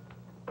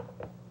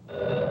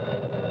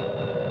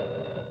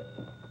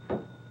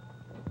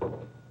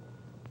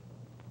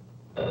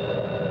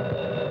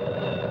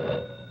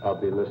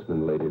 I'll be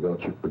listening, lady.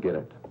 Don't you forget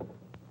it.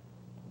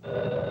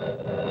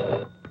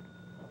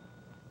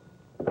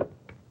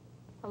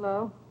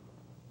 Hello?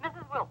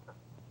 Mrs. Wilson,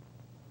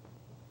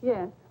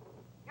 Yes.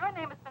 your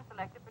name has been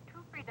selected for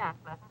 2 free dance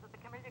lessons at the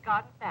Community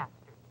Gardens Dance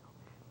Studio.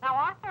 Now,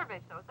 our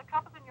survey shows the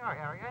couples in your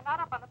area are not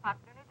up on the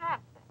popular new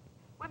dance scene.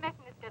 We're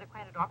making this get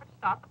acquainted offer to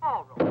start the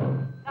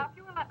ballroom. Now, if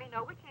you will let me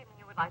know which evening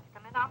you would like to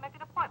come in, I'll make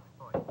an appointment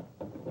for you.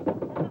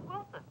 Mrs.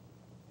 Wilson.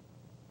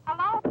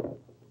 Hello?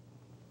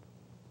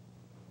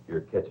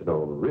 You're catching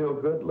on real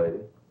good,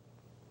 lady.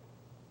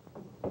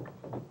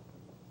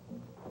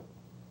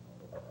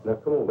 Now,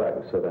 come on back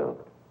and sit down.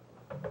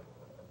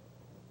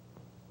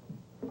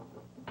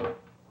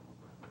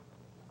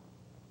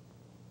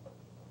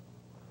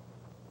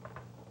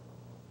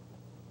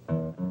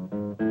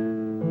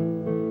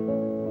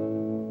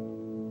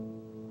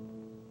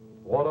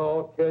 What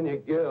all can you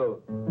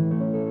give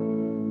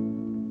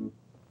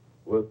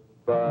with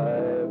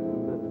 5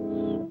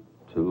 minutes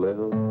to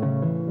live?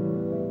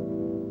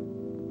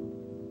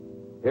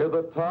 Hear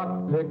the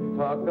tock,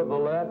 tick-tock of the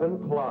laughing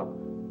clock.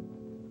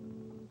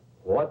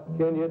 What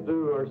can you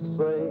do or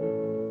say?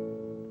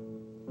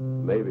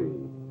 Maybe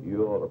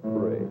you ought to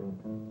pray.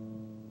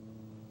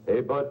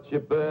 Hey, but you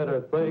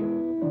better think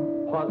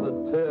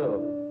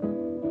positive.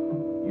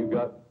 You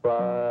got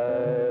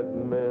 5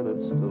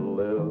 minutes to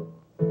live.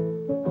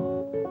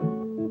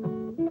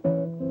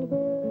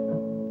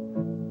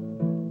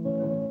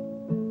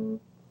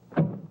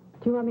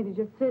 Do you want me to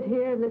just sit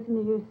here and listen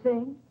to you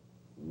sing?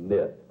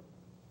 Knit.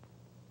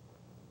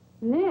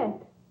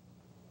 Knit?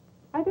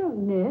 I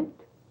don't knit.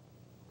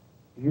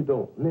 You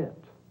don't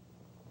knit.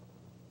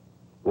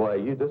 Why,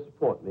 you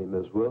disappoint me,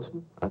 Miss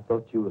Wilson. I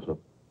thought you was a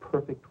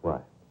perfect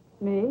wife.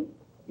 Me?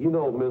 You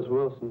know, Miss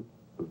Wilson,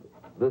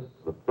 this is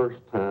the first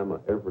time I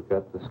ever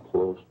got this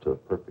close to a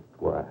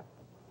perfect wife.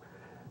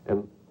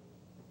 And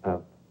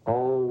I've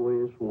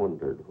always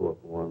wondered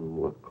what one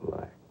looked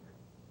like.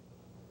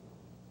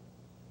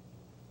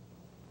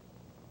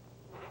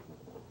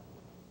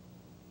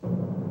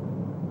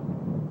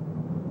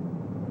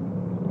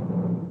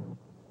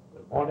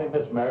 Good morning,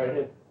 Miss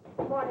Meredith.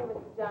 Good morning,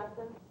 Mr.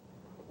 Johnson.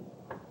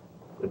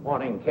 Good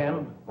morning,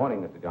 Ken.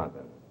 Morning, Mr.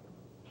 Johnson.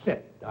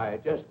 Sit. I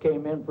just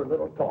came in for a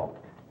little talk.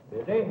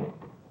 Busy?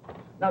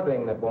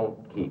 Nothing that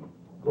won't keep.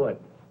 Good.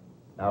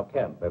 Now,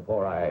 Ken,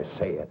 before I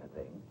say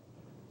anything,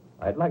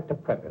 I'd like to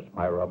preface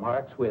my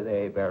remarks with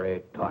a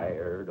very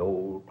tired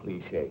old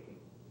cliche.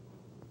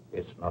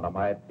 It's none of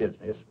my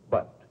business,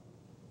 but...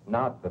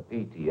 Not the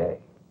PTA.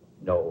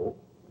 No,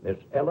 Miss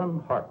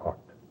Ellen Harcourt.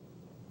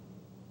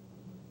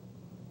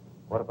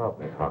 What about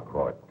Miss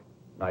Harcourt?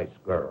 Nice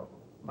girl.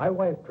 My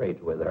wife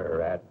trades with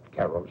her at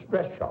Carol's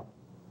dress shop.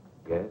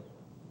 Yes?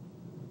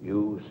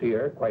 You see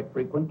her quite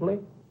frequently?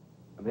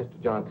 Mr.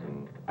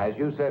 Johnson, as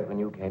you said when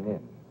you came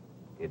in,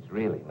 it's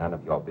really none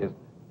of your business.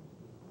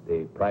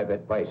 The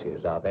private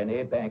vices of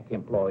any bank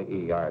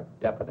employee are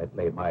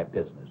definitely my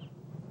business,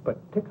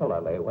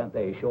 particularly when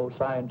they show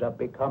signs of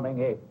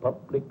becoming a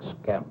public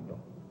scandal.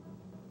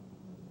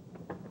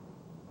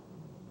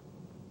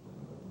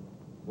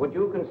 Would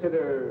you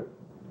consider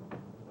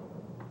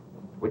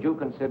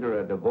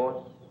a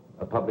divorce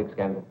a public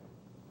scandal?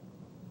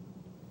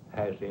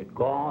 Has it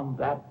gone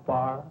that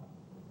far?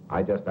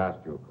 I just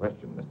asked you a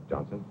question, Mr.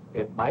 Johnson.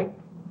 It might.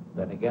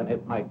 Then again,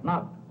 it might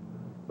not.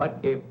 But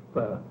if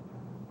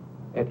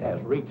it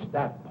has reached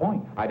that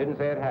point... I didn't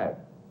say it had.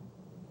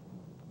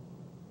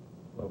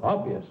 Well,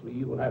 obviously,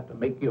 you will have to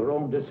make your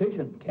own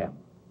decision, Ken.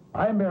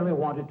 I merely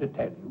wanted to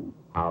tell you...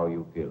 How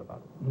you feel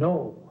about it.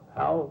 No,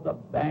 how the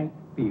bank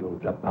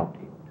feels about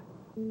it.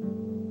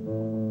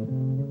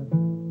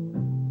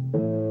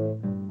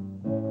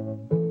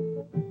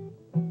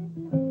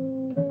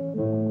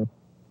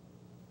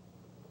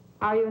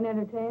 Are you an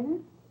entertainer?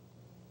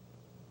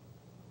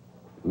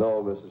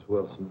 No, Mrs.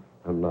 Wilson,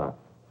 I'm not.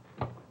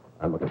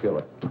 I'm a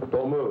killer.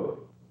 Don't move.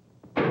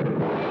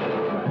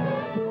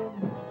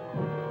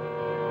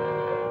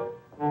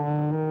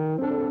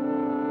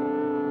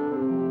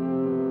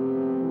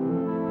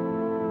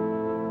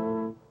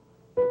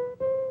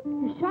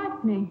 You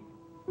shot me.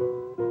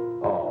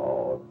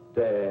 Oh,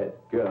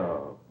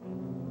 dadgum.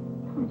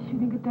 I was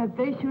shooting at that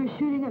vase. You were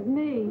shooting at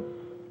me.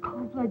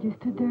 Cold blood, you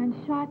stood there and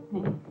shot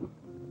me.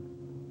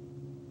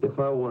 If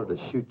I wanted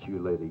to shoot you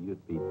later,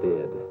 you'd be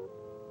dead.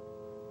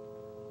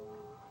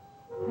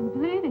 I'm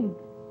bleeding.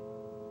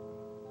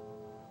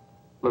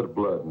 Little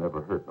blood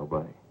never hurt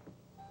nobody.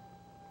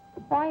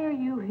 Why are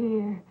you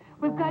here?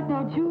 We've got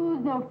no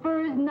jewels, no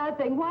furs,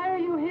 nothing. Why are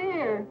you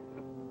here?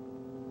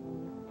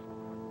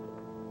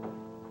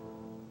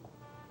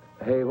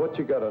 Hey, what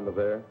you got under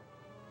there?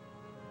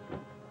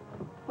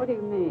 What do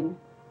you mean?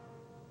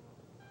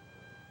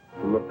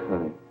 Look,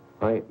 honey,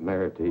 I ain't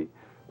married to you.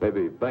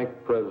 Maybe bank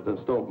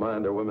presidents don't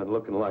mind their women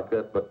looking like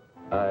that, but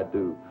I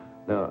do.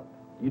 Now,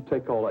 you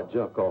take all that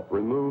junk off.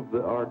 Remove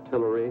the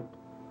artillery.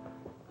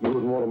 You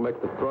wouldn't want to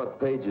make the front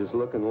pages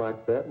looking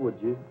like that, would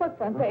you? What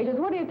front pages?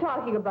 What are you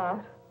talking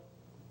about?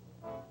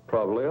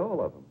 Probably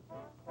all of them.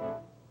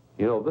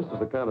 You know, this is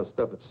the kind of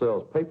stuff that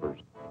sells papers.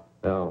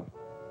 Now,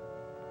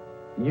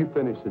 you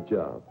finish the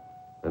job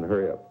and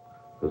hurry up,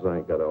 because I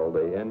ain't got all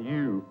day. And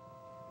you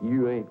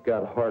ain't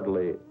got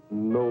hardly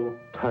no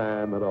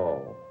time at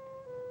all.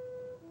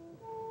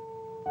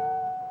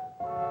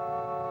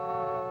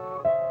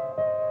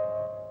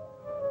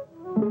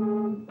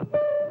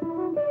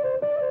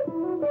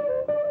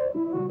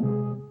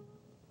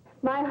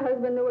 My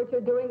husband knew what you're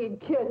doing, he'd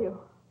kill you.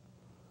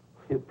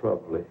 He'd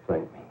probably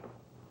thank me.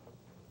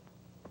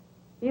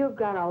 You've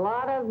got a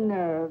lot of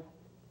nerve.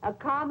 A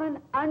common,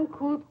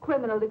 uncouth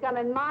criminal to come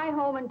in my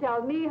home and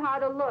tell me how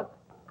to look.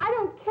 I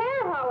don't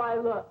care how I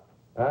look.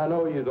 I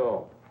know you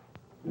don't.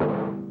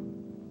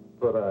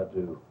 But I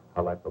do.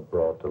 I like a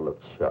broad to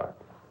look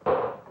sharp.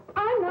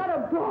 I'm not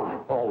a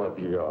broad. All of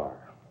you are.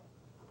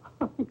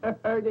 You're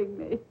hurting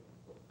me.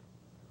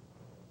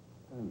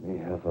 Let me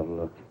have a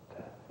look at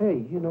that.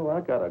 Hey, you know,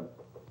 I got a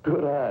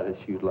good eye to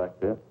shoot like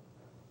that.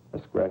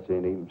 That scratch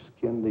ain't even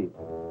skin deep.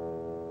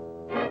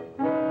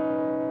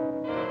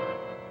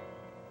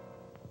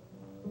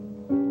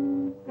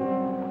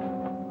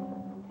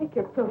 Take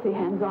your filthy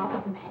hands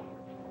off of me.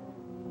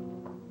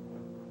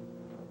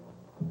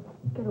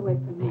 Get away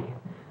from me.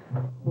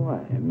 Why,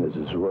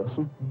 Mrs.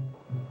 Wilson?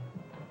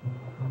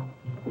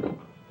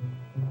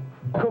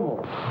 Come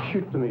on,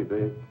 shoot to me,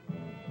 babe.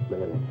 Lay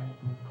it in.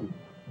 Come.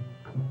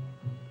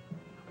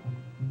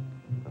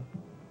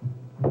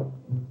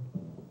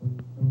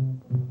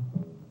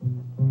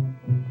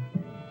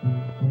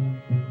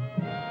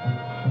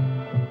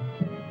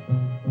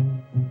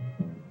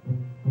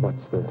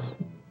 What's this?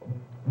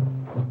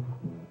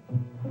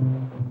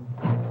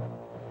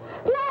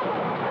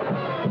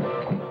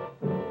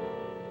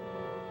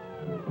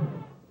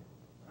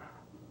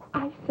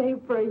 I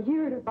saved for a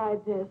year to buy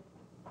this.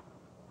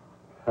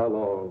 How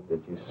long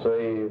did you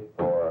save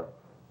for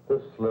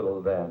this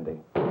little dandy?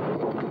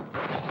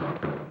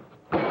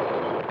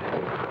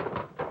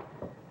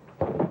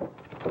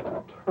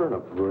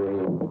 Turnip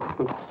green.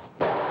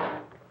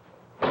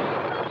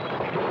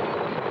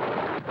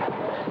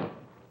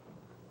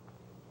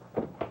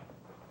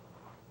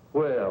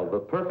 Well, the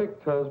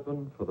perfect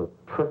husband for the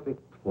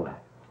perfect wife.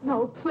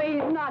 No,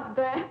 please, not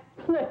that.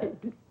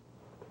 Please.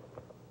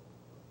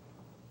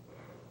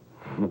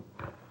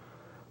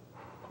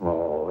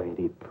 Oh, ain't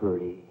he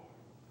pretty?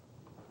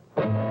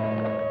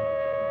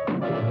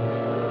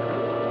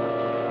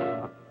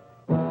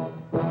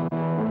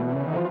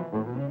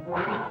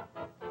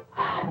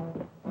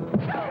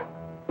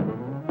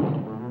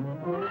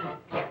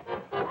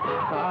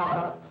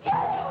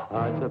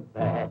 It's a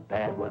bad,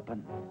 bad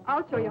weapon.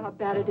 I'll show you how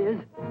bad it is.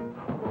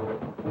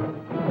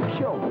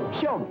 Show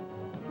me, show me.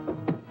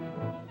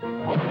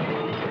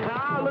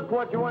 Ah, look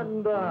what you went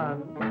and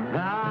done.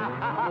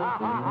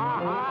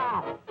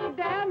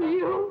 Damn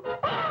you!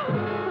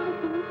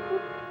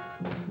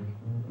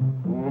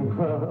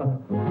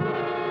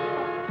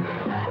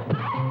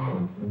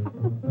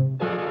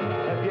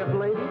 Help you up,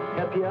 lady?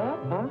 Help you up,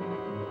 huh?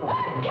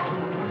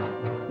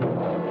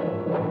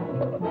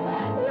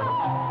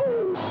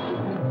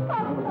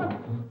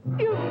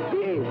 You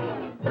thief!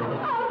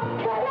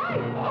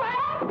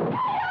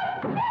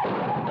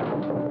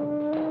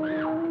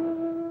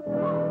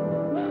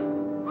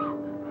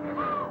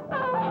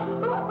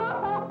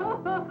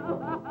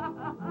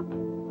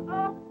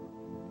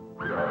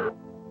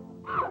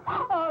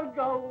 Oh,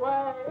 go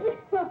away.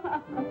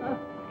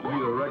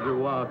 You a regular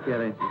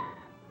wildcat, ain't you?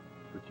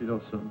 But you know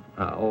something?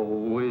 I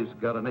always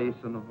got an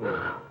ace in the hole.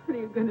 What are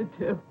you going to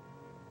do?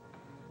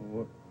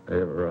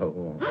 Whatever I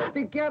want.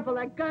 Be careful,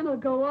 that gun will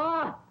go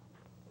off.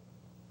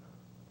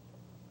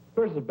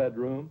 Where's the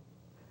bedroom?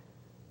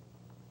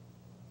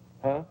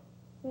 Huh?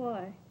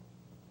 Why?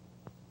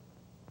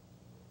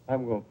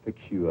 I'm going to fix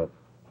you up.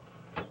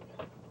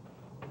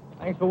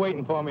 Thanks for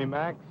waiting for me,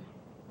 Max.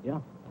 Yeah.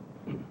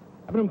 I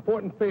have an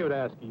important favor to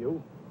ask of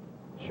you.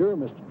 Sure,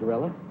 Mr.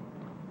 Gorilla.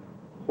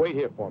 Wait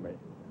here for me.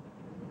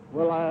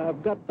 Well,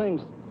 I've got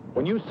things.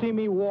 When you see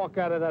me walk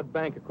out of that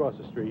bank across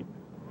the street,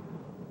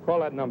 call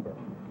that number.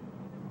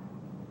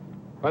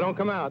 If I don't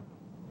come out,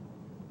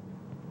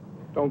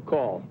 don't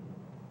call.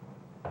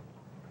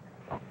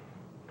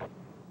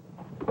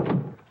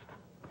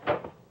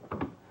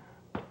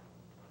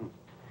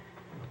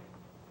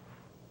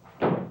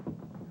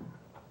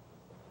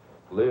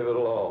 Leave it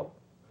alone.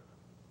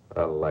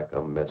 I like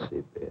a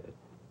messy bed.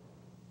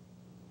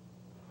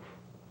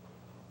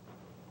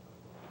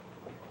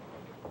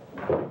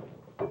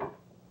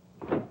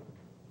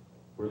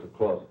 Where's the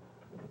closet?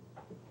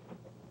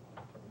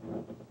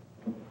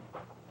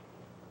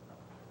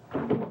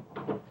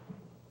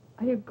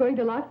 Are you going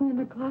to lock me in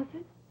the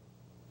closet?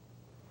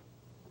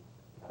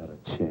 Not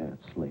a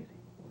chance, lady.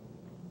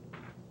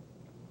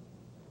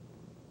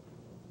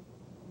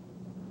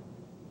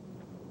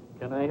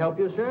 Can I help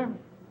you, sir?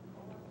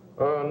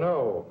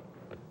 No.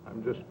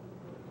 I'm just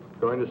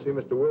going to see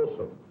Mr.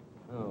 Wilson.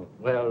 Oh,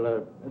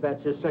 well,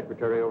 that's his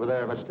secretary over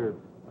there, Mr.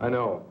 I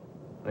know.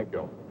 Thank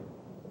you.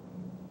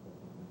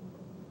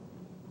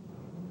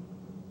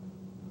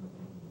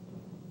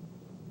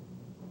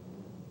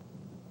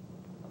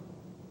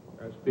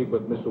 Can I speak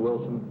with Mr.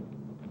 Wilson?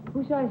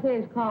 Who shall I say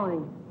is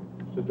calling?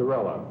 Mr.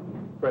 Durella.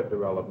 Fred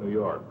Durella of New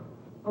York.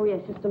 Oh, yes,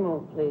 just a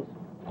moment, please.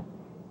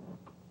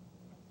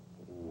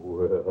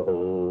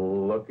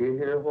 Well, looky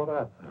here what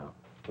I found.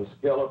 The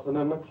skeleton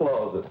in the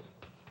closet.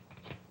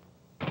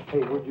 Hey,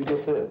 where'd you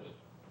get this?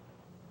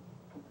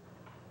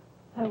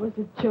 That was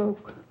a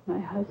joke, my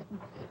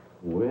husband's.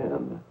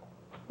 When?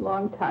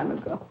 Long time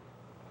ago.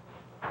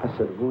 I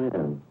said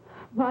when?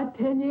 About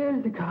 10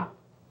 years ago.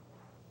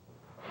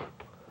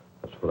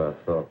 That's what I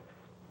thought.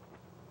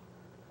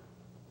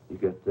 You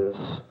get this,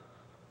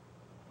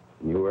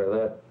 and you wear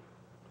that.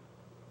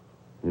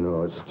 You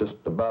know, it's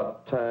just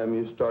about time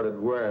you started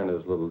wearing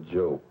his little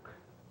joke.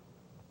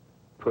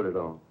 Put it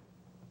on.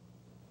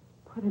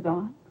 Put it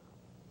on?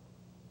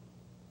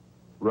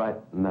 Right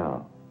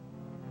now.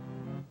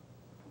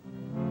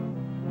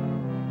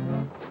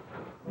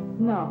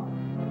 No.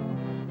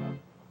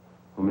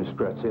 Let me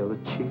scratch the other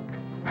cheek.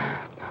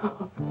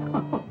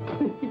 No,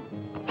 please.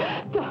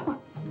 Don't.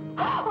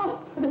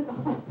 I'll put it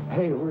on.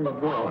 Hey, where are you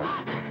going?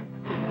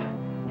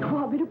 You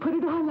want me to put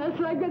it on? That's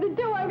what I'm going to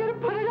do. I'm going to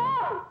put it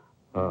on.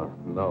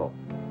 No.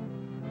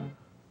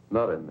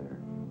 Not in there.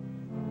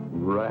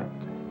 Right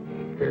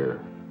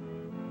here.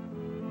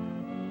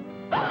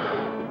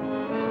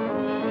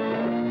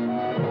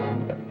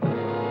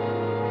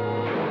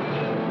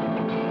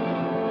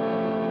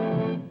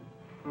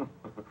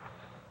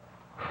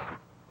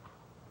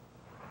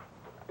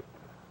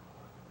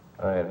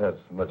 I ain't had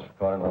so much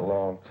fun in a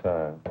long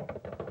time.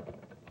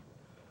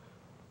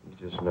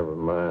 You just never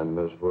mind,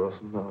 Miss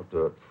Wilson. I'll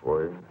do it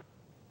for you.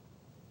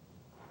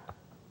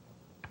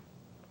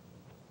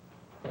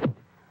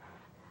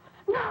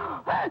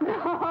 No.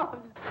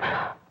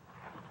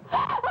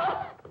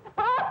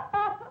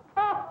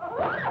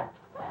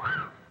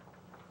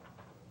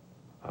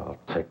 I'll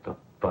take the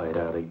bite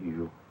out of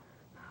you.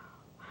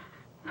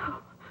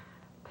 No.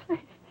 Please.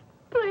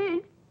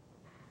 Please.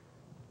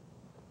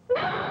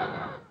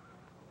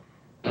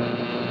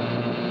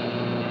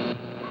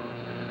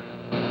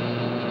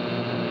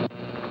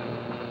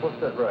 What's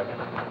that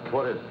racket?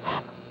 What is it?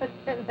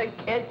 It's in the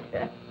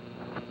kitchen.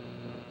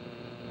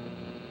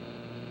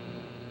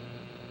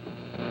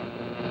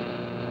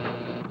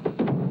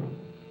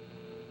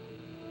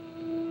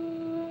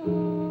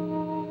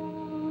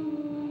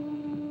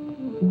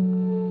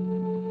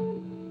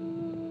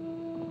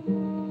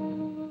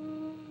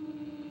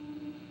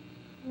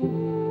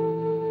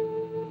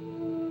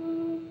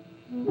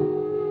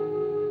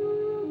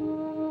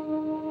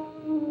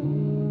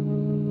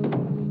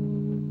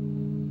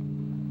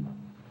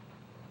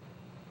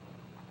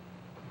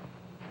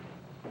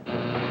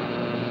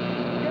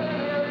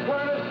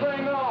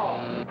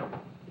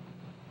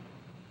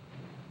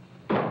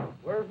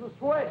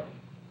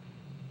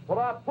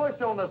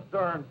 On this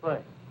darn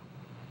thing.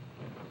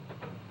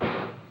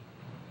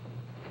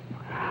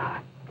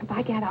 If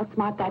I can't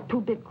outsmart that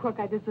two-bit crook,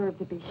 I deserve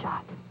to be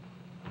shot.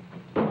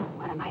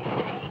 What am I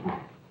saying?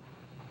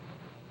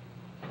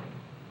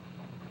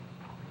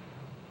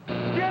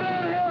 Get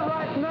in here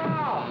right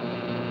now!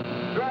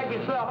 Drag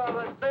yourself out of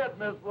that bed,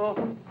 Miss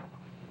Wilson.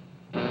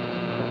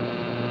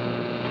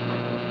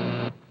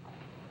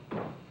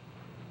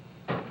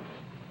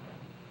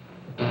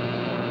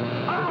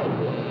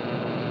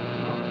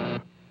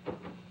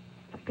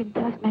 If it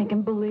does make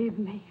him believe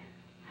me.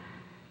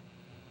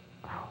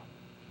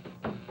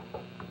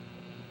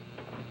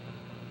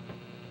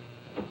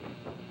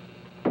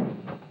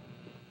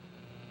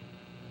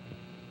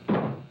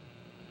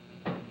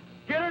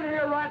 Get in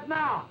here right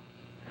now!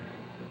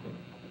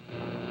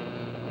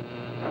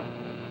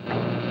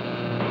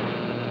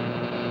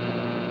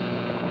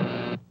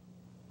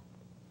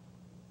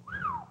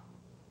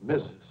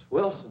 Mrs.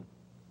 Wilson.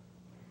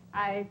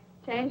 I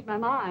changed my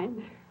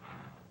mind.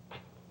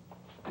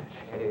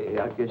 Hey,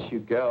 I guess you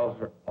gals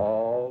are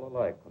all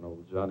alike when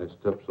old Johnny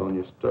steps on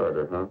your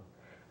starter, huh?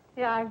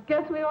 Yeah, I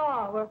guess we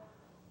are. We're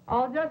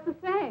all just the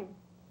same.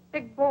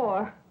 Big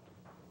bore.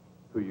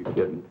 Who you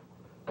kidding?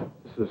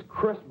 This is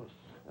Christmas,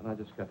 and I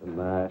just got the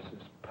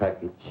nicest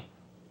package.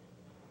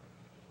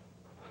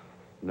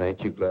 And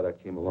ain't you glad I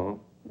came along?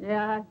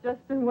 Yeah, I've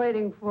just been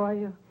waiting for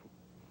you.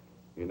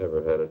 You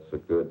never had it so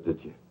good, did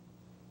you?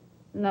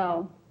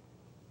 No.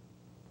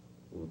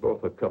 We're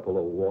both a couple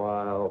of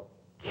wild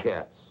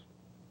cats.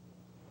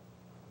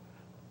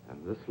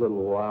 And this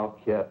little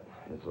wildcat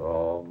is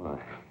all mine.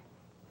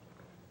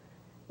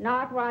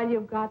 Not while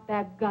you've got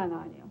that gun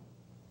on you.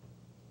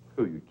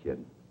 Who you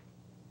kidding?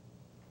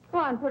 Go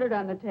on, put it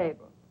on the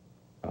table.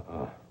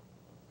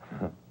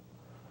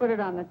 Put it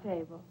on the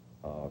table.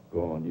 Oh,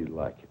 go on, you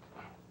like it.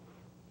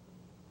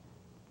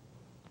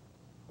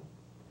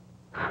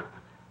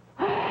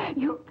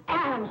 You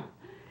animal!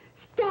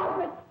 Stop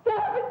it!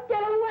 Stop it!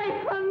 Get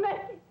away from me!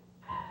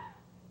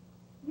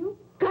 You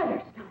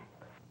gutter snipe!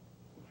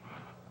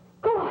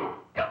 Go on!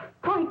 Go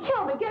on,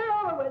 kill me! Get it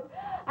over with!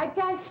 I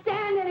can't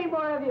stand any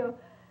more of you!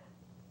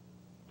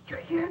 You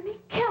hear me?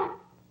 Kill!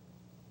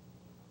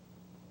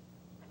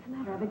 What's the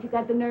matter? Haven't you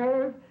got the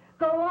nerve?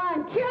 Go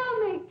on! Kill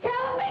me!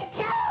 Kill me!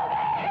 Kill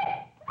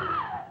me!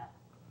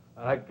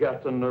 I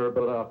got the nerve,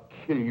 but I'll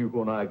kill you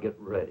when I get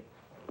ready.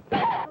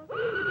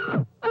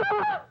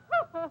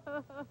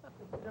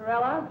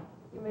 Cinderella,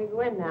 you may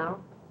go in now.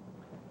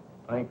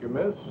 Thank you,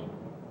 miss.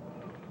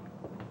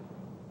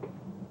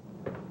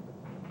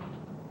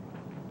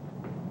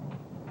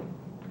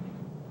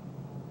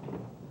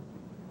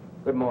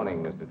 Good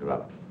morning, Mr.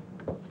 Durella.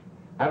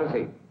 Have a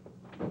seat.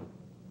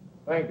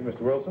 Thank you,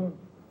 Mr. Wilson.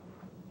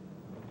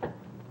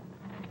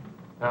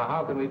 Now,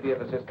 how can we be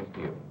of assistance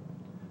to you?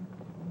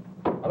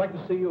 I'd like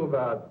to see you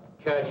about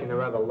cashing a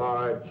rather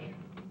large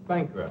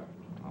bank draft.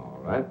 All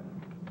right.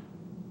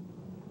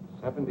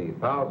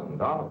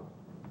 $70,000.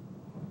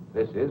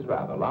 This is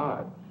rather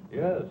large.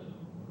 Yes.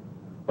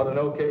 But an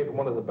okay from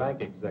one of the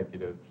bank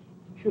executives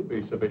should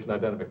be sufficient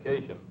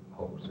identification.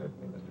 Oh,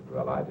 certainly, Mr.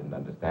 Durella. I didn't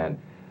understand.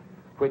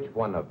 Which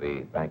one of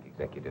the bank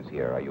executives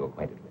here are you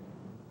acquainted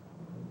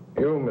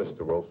with? You,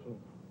 Mr. Wilson.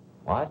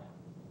 What?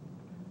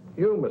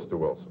 You, Mr.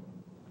 Wilson.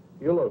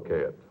 You'll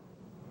okay it.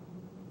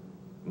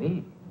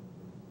 Me?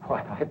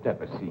 Why, I've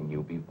never seen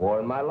you before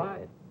in my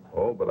life.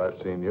 Oh, but I've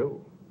seen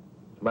you.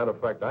 As a matter of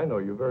fact, I know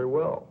you very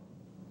well.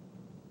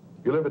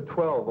 You live at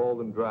 12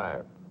 Olden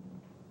Drive.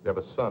 You have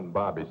a son,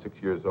 Bobby,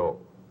 6 years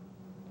old.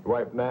 Your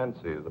wife,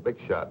 Nancy, is a big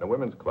shot in a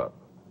women's club.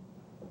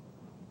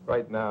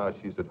 Right now,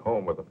 she's at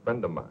home with a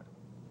friend of mine.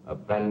 A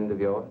friend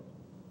of yours?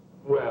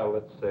 Well,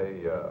 let's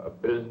say a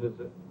business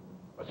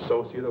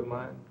associate of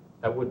mine.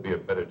 That would be a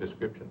better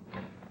description.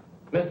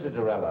 Mr.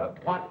 Durella,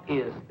 what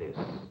is this?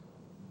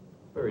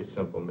 Very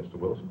simple, Mr.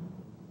 Wilson.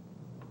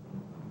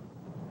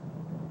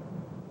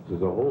 This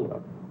is a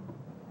holdup.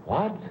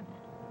 What?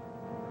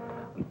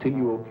 Until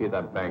you okay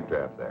that bank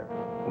draft there,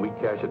 and we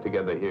cash it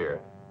together here,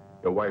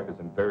 your wife is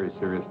in very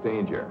serious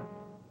danger.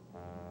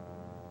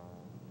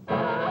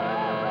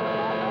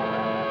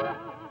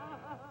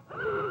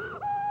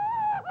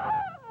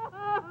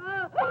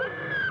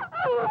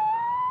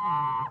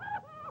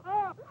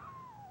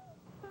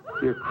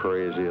 You're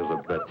crazy as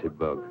a Betsy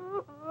bug.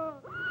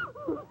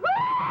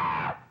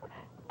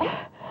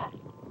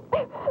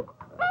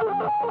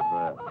 Enough of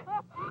that.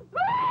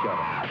 Shut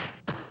up.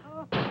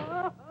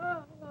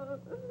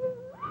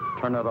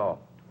 Turn it off.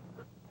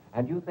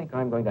 And you think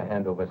I'm going to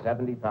hand over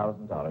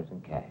 $70,000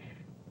 in cash,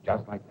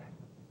 just like that?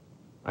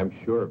 I'm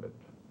sure of it.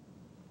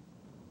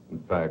 In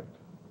fact,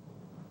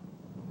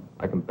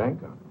 I can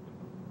bank on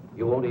it.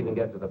 You won't even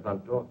get to the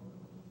front door.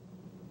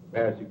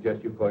 May I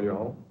suggest you call your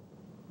home?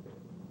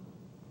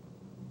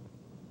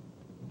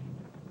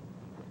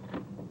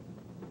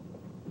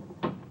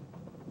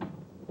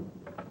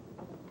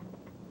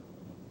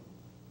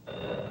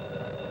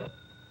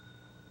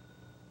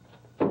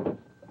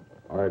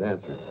 All right,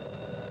 answer.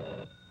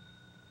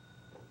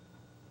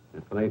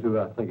 If it ain't who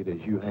I think it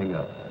is, you hang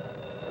up.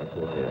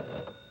 Go ahead.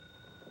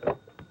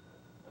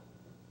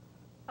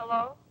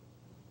 Hello?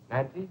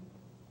 Nancy?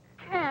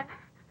 Ken.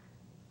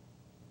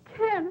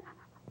 Ken.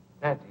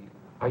 Nancy,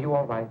 are you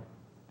all right?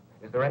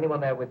 Is there anyone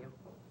there with you?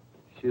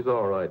 She's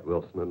all right,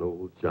 Wilson, and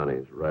old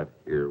Johnny's right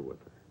here with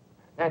her.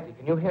 Nancy,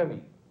 can you hear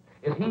me?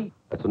 Is he...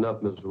 That's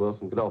enough, Mr.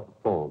 Wilson. Get off the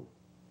phone.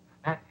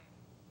 Nancy?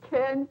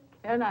 Ken,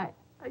 I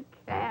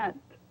can't.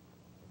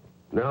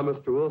 Now,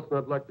 Mr. Wilson,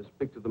 I'd like to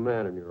speak to the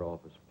man in your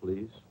office,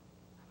 please.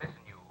 Listen,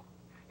 you.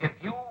 If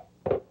you...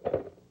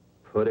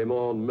 Put him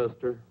on,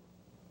 mister.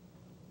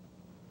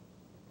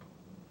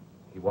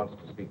 He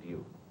wants to speak to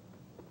you.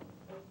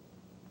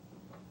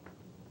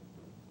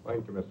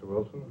 Thank you, Mr.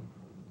 Wilson.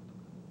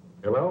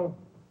 Hello?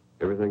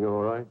 Everything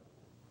all right?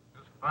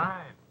 Just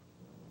fine.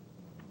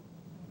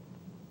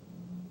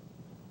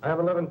 I have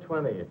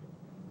 11:20.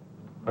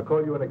 I'll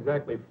call you in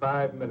exactly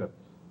 5 minutes.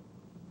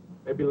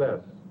 Maybe less.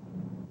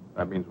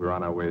 That means we're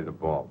on our way to the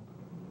vault.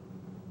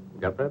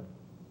 You got that?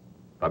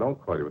 I don't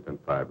call you within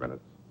 5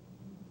 minutes.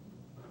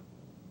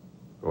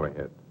 Go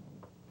ahead.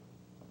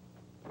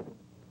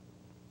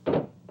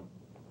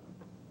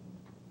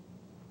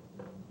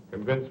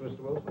 Convinced, Mr.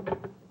 Wilson?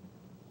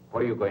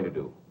 What are you going to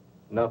do?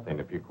 Nothing,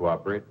 if you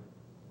cooperate.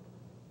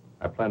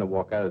 I plan to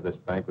walk out of this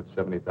bank with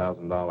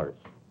 $70,000.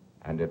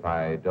 And if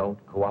I don't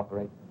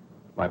cooperate?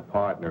 My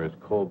partner is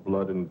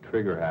cold-blooded and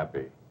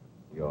trigger-happy.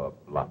 You're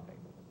bluffing.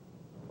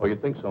 Oh, you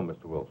think so,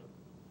 Mr. Wilson?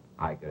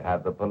 I could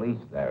have the police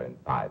there in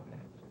 5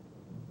 minutes.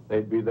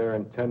 They'd be there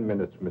in 10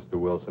 minutes, Mr.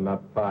 Wilson,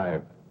 not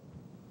 5.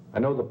 I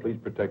know the police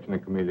protection in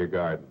Camellia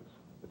Gardens.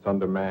 It's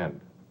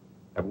undermanned.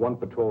 Have one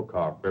patrol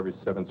car for every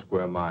 7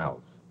 square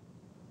miles.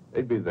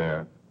 They'd be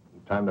there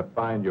in time to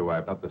find your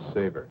wife, not to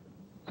save her.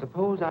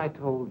 Suppose I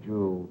told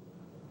you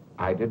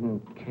I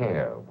didn't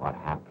care what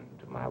happened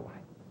to my wife.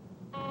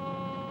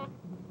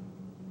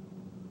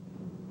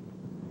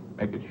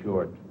 Make it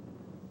short.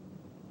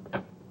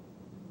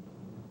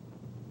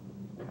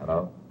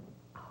 Hello?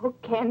 Oh,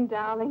 Ken,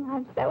 darling,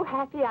 I'm so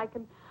happy I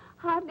can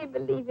hardly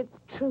believe it's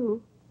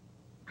true.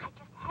 I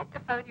just had to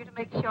phone you to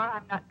make sure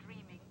I'm not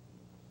dreaming.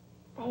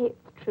 Say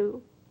it's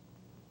true.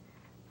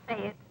 Say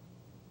it.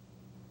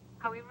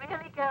 Are we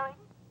really going?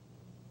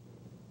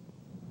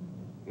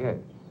 Yes.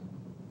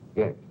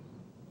 Yes.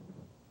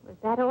 Was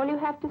that all you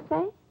have to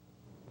say?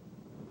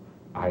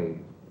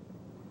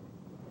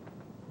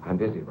 I'm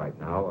busy right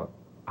now.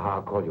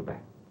 I'll call you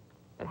back.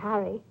 But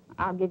hurry.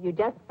 I'll give you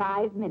just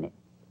 5 minutes.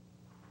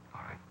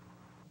 All right.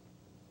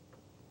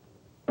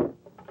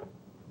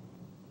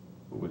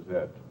 Who was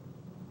that?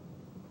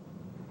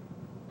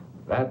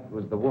 That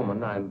was the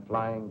woman I'm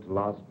flying to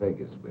Las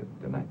Vegas with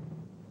tonight.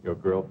 Your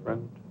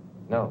girlfriend?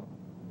 No,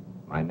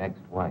 my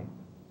next wife.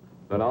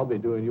 Then I'll be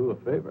doing you a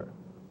favor.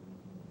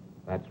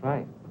 That's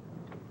right.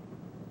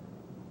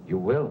 You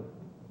will.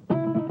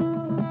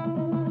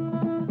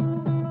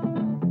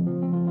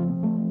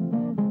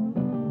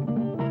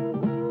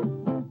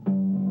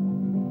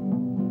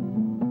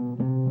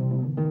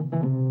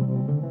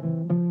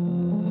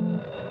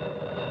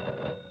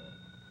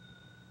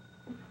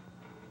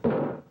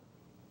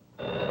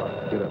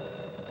 Get up.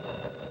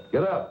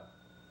 Get up.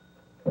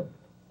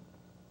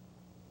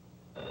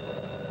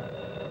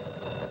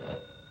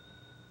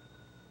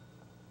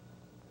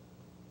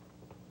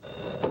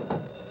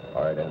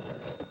 All right, answer.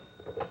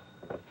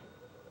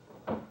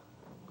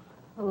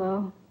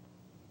 Hello?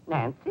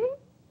 Nancy?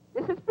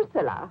 This is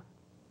Priscilla.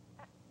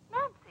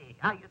 Nancy,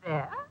 are you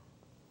there?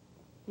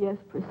 Yes,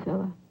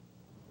 Priscilla.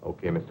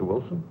 Okay, Mr.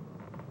 Wilson.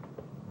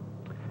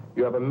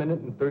 You have 1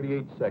 minute and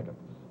 38 seconds.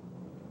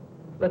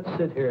 Let's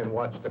sit here and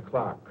watch the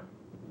clock.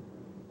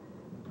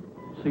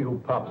 See who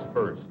pops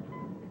first.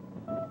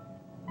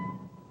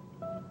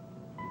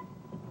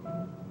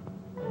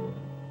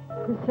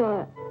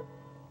 Priscilla,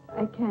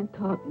 I can't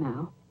talk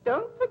now.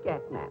 Don't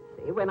forget,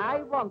 Nancy, when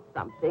I want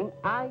something,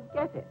 I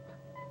get it.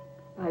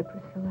 Bye,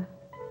 Priscilla.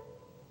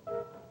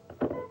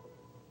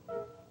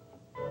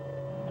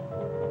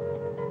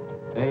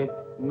 Ain't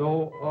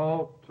no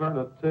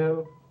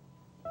alternative.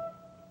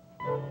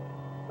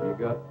 You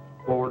got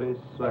 40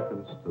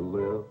 seconds to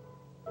live.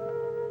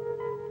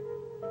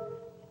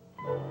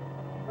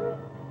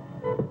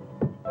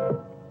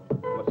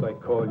 Unless I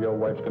call, your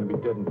wife's going to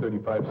be dead in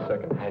 35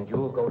 seconds. And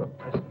you'll go to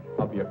prison.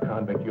 I'll be a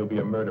convict. You'll be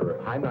a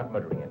murderer. I'm not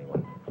murdering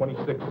anyone.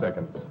 26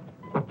 seconds.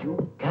 But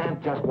you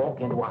can't just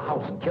walk into a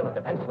house and kill a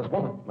defenseless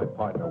woman. My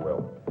partner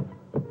will.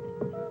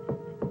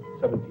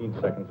 17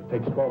 seconds. It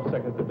takes 12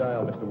 seconds to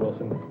dial, Mr.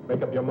 Wilson.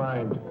 Make up your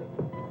mind.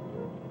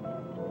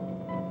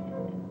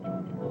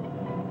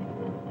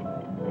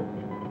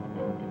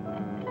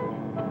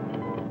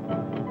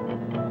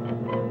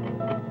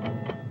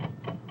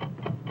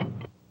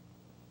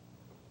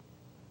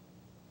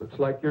 Looks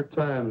like your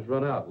time's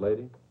run out,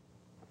 lady.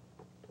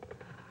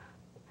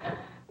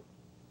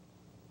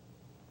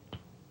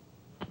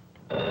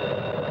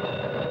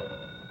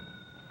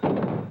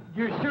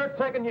 You're sure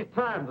taking your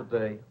time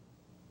today.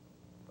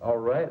 All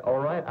right.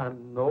 I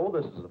know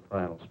this is the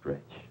final stretch.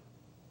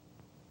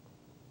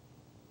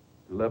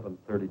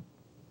 11:30.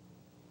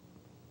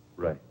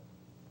 Right.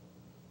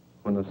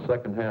 When the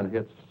second hand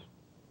hits,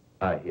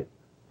 I hit.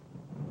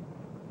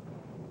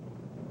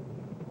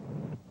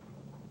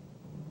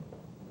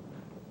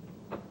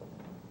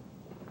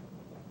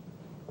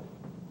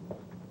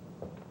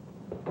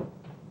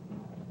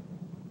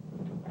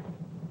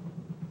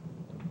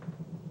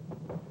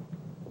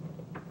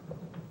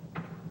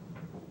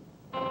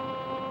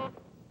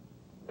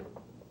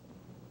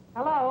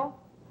 Hello?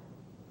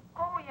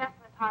 Oh, yes,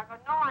 Miss Hargrove.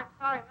 No, I'm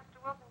sorry.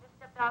 Mr. Wilson just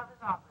stepped out of his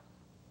office.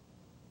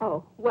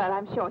 Oh, well,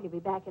 I'm sure he'll be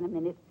back in a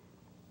minute.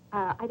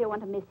 I don't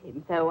want to miss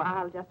him, so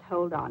I'll just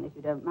hold on if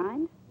you don't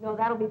mind. No,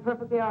 that'll be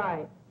perfectly all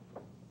right.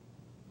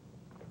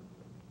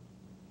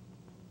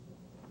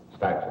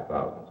 Stacks of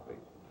thousands, please.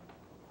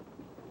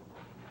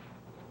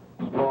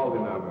 Small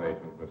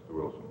denominations, Mr.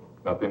 Wilson.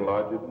 Nothing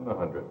larger than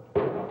 100.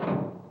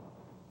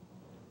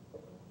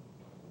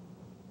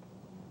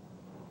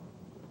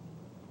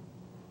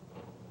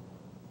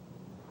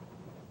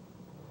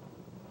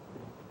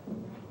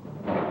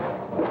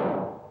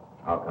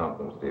 I'll count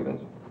them, Stevens.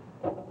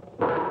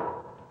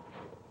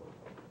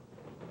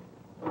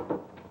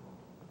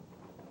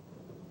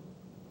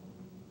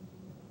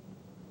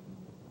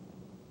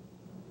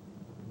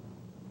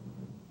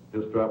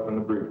 Just drop in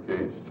the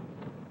briefcase.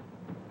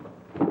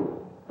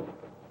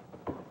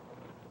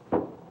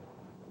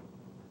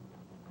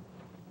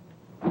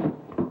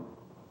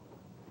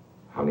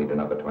 I'll need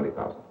another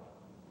 20,000.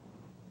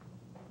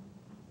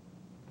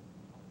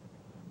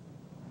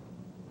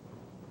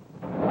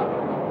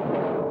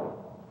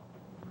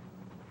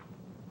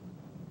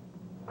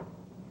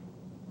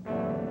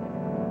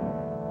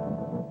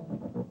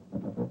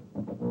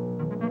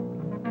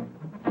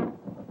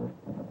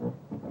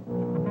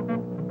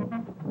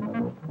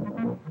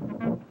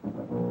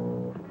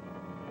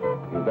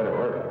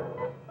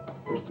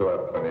 Still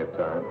have plenty of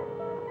time.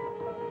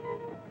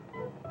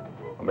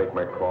 I'll make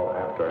my call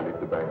after I leave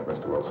the bank,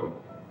 Mr. Wilson.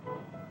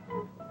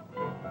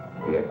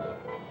 Yes,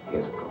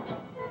 yes, of course.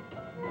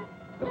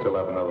 I still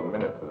have another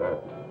minute for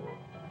that.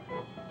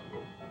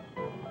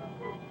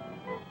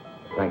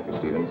 Thank you,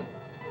 Stevens.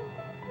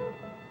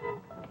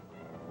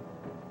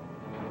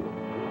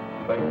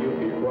 Thank you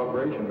for your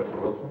cooperation,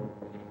 Mr. Wilson.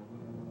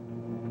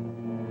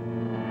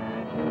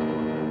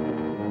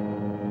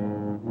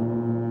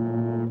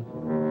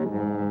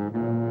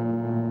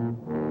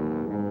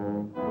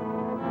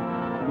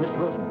 Mr.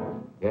 Wilson.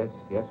 Yes,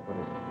 yes, what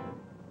is it?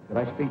 Could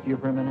I speak to you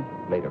for a minute?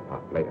 Later,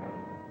 Pop, later.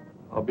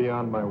 I'll be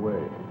on my way.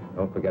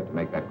 Don't forget to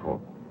make that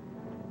call.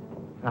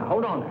 Now,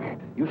 hold on there.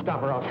 You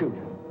stop or I'll shoot.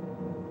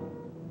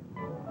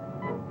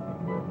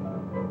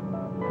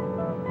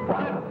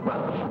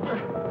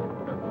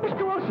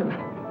 Mr. Wilson,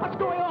 what's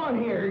going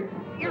on here?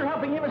 You're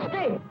helping him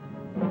escape.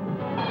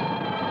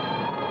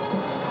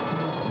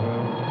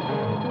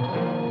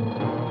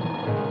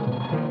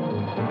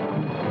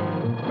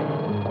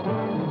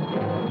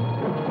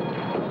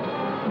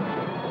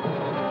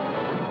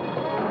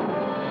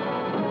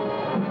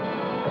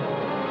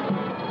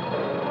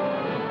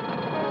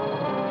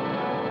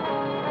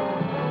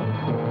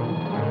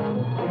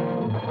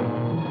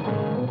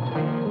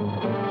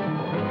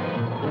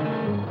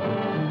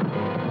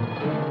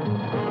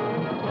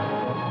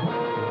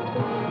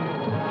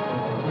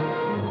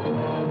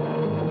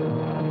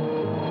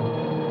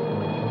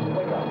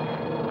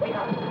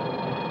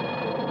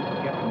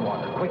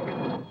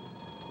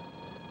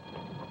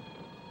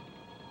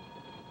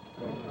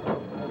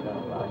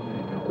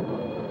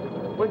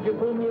 What'd you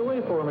pull me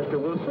away for, Mr.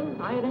 Wilson?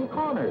 I had him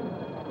cornered.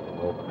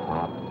 Oh,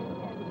 Pop.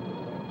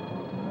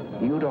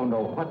 You don't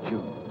know what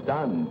you've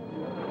done.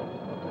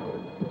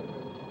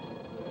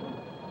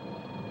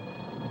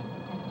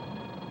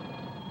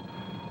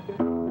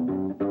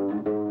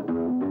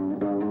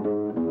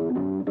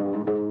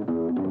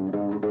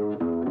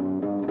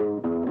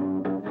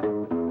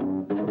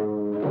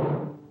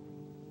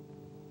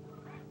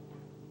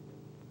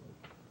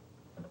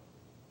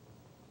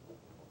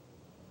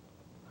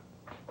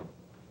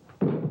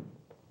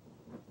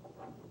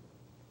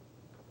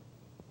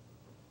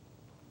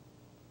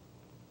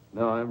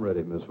 Now I'm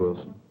ready, Miss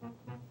Wilson.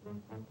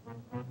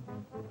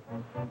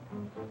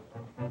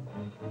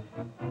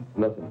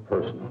 Nothing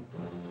personal.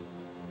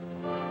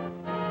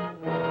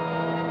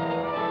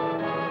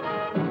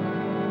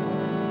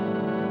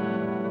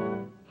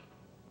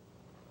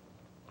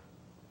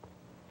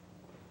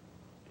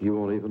 You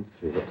won't even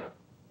feel it.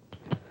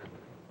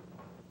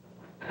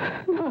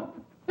 No,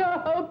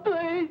 no,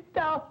 please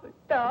don't.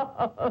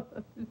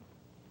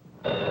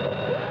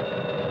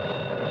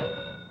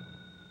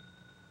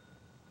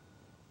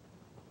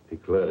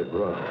 Let it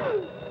run.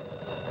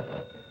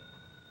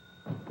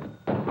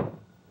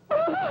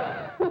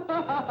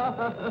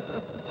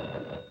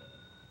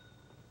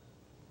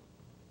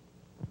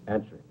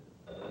 Answer it.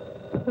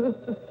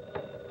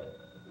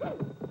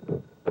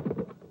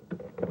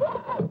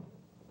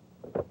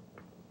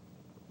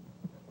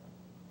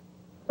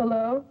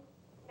 Hello?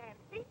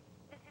 Nancy,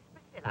 this is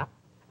Priscilla.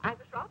 I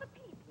was rather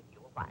peeved with you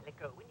a while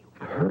ago when you...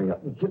 Hurry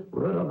up and get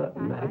rid of that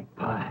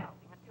magpie.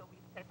 ...until we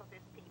settle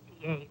this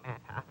PTA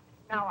matter.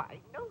 Now, I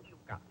know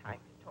you've got time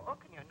to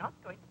talk, and you're not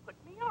going to put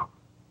me off.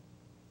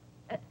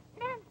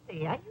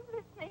 Nancy, are you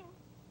listening?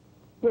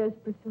 Yes,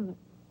 Priscilla.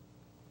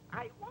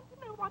 I want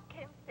to know what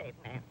Ken said,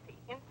 Nancy.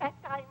 In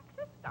fact, I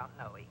insist on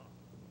knowing.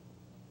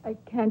 I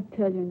can't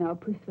tell you now,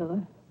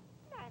 Priscilla.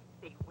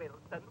 Nancy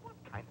Wilson, what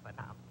kind of an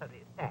answer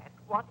is that?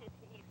 What did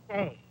he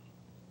say?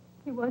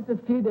 He wants a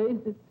few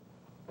days to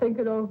think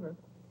it over.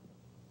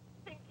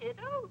 Think it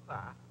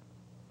over?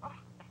 Oh,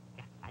 that's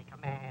just like a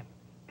man.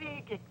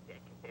 Big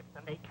executives,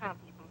 and they can't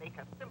even make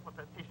a simple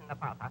decision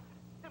about a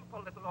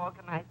simple little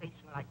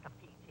organization like the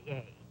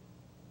PTA.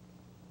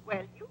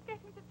 Well, you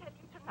get me to tell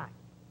you tonight.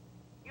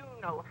 You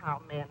know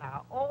how men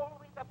are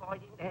always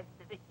avoiding their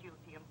civic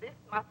duty, and this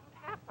mustn't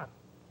happen.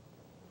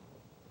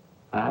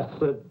 I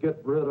said get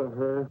rid of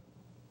her.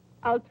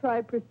 I'll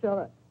try,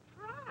 Priscilla.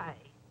 Try.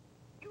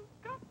 You've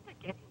got to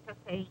get him to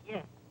say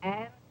yes,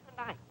 and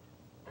tonight.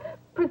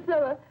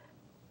 Priscilla.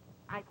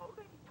 I've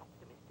already talked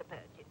to Mr.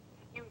 Burgess.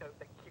 You know,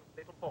 the cute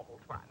little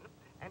bald one.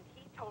 And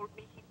he told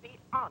me he'd be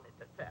honored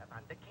to serve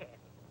under Ken.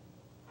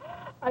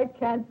 I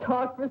can't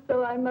talk,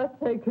 Priscilla. I must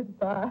say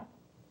goodbye.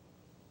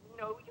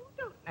 No, you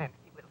don't,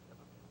 Nancy Wilson.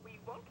 We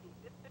won't leave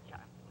this to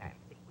chance,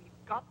 Nancy. We've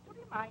got to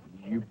remind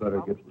Ken... You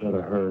better get rid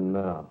of her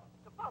now.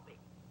 ...to Bobby,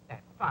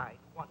 that fine,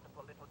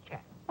 wonderful little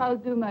chap. I'll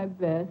do my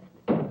best.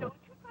 Don't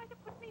you try to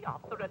put me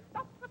off. There are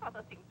lots of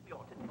other things we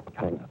ought to discuss.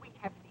 Hang on. We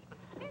haven't even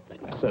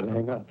mentioned... I said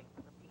hang on.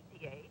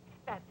 ...PTA.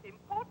 That's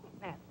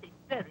important, Nancy.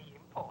 Very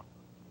important.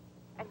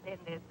 And then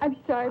there's... I'm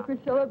sorry,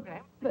 Priscilla,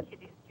 but...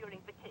 ...kiddies during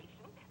vacation.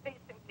 They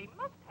simply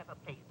must have a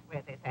place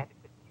where there's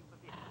adequate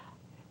supervision.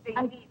 They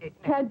I need it.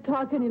 can't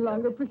talk any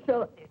longer,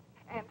 Priscilla.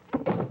 And...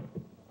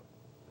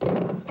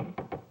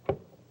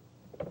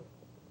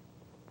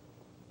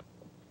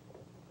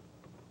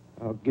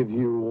 I'll give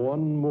you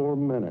one more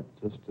minute,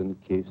 just in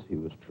case he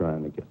was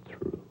trying to get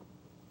through.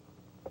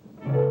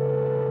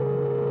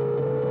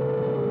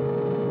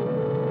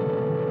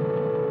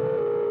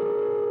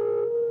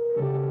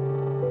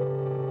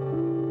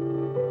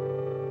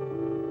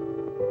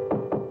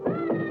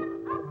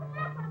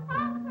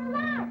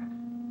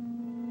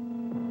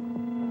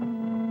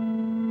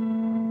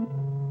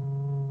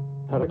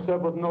 Not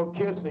except with no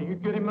kids, so you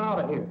get him out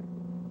of here.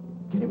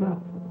 Get him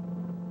out.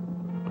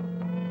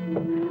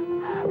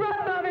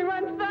 Run, Bobby,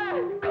 run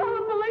fast! Call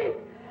the police!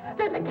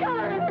 There's a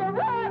killer in here,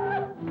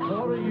 run!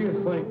 What do you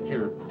think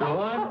you're doing?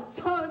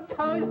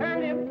 Don't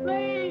hurt him,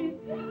 please!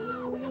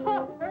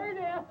 Don't hurt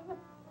him!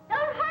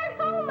 Don't hurt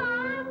who,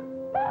 Mom?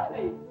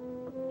 Bobby!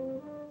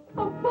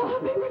 Oh,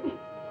 Bobby!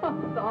 Oh,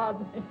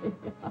 Bobby!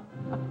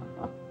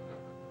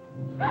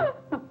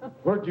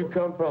 Where'd you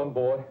come from,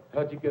 boy?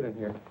 How'd you get in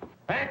here?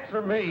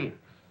 Answer me!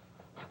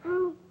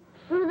 Through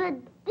the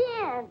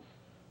den.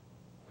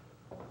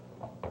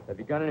 Have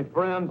you got any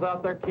friends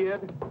out there,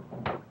 kid?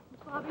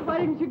 Bobby, why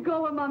didn't you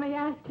go when Mommy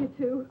asked you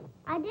to?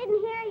 I didn't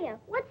hear you.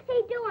 What's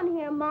he doing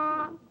here,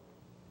 Mom?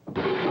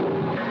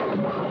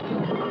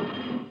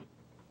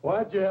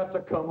 Why'd you have to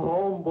come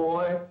home,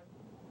 boy?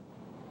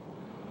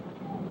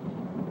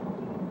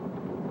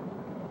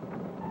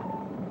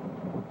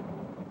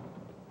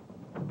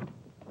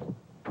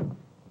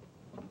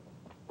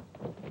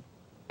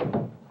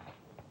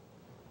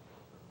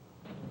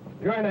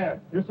 You're in there.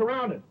 You're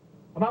surrounded.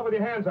 Come out with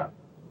your hands up.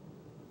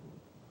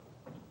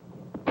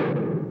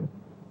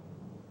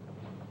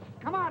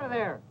 Come out of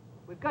there.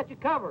 We've got you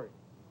covered.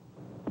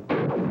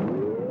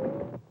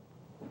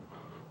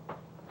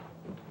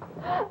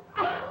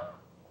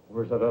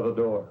 Where's that other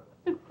door?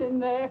 It's in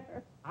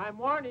there. I'm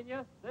warning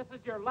you, this is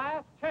your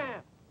last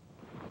chance.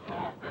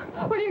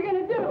 What are you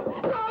going to do?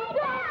 Throw him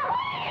down!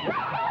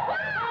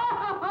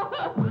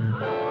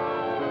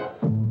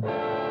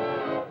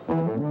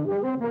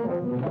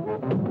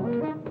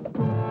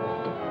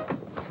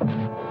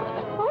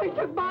 Oh, he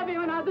took Bobby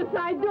and out the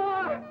side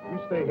door. You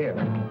stay here.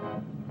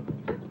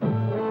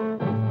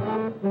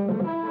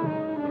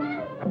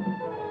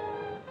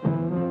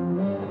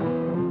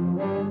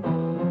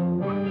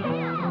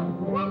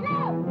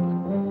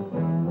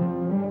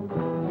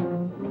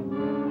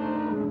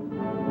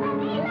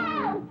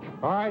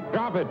 All right,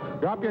 drop it.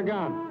 Drop your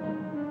gun.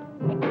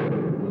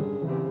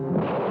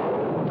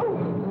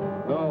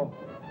 No.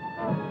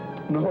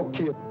 No,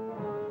 kid.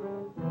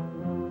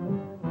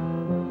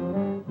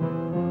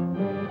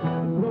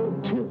 No,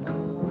 kid.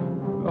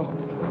 Oh.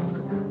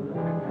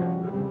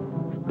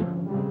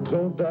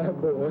 Don't die,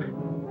 boy.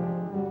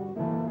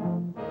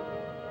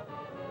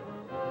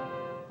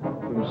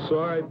 I'm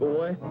sorry,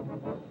 boy.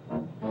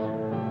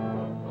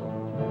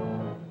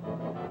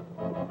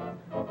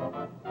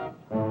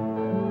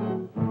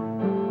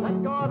 Let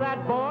go of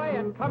that boy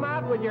and come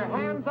out with your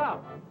hands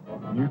up.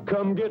 You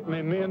come get me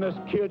and this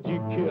kid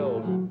you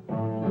killed.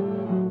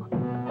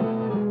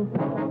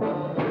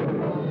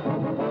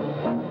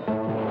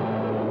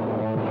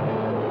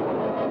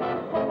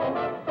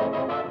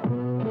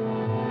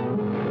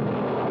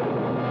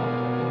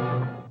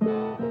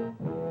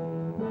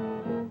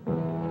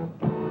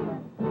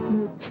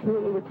 You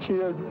killed the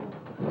kid.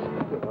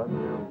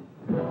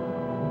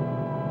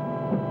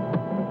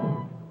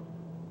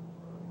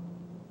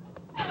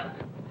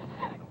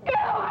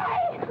 Get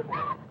away!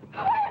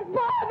 Where's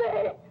Bobby?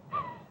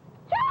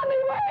 Tell me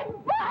where's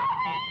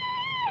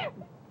Bobby!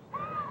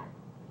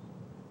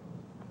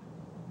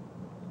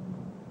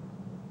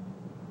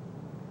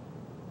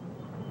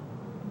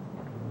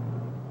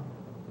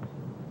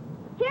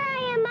 Here I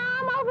am,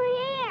 Mom, over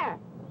here.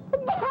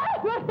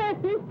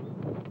 Bobby!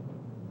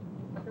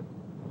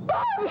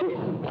 Bobby!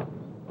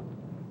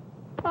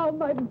 Oh,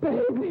 my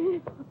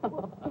baby.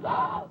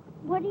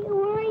 What are you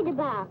worried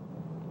about?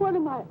 What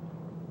am I?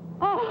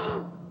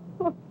 Oh!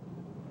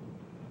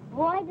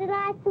 Why did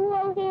I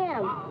fool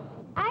him?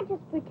 I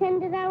just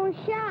pretended I was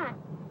shot.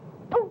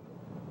 Oh,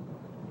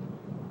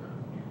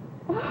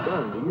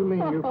 Son, do you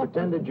mean you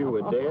pretended you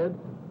were dead?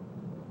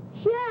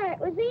 sure, it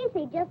was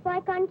easy, just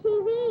like on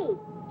TV.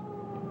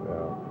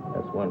 Well,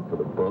 that's one for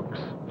the books.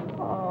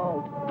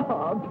 Oh,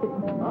 Bobby,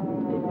 Bobby.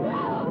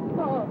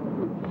 Oh.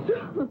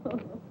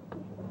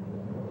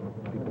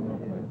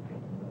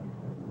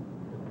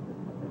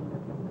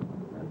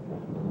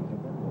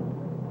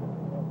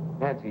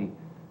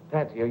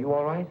 Nancy, are you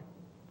all right?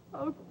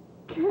 Oh,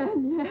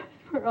 Ken, yes,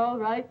 we're all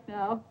right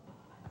now.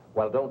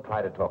 Well, don't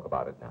try to talk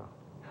about it now.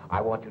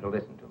 I want you to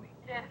listen to me.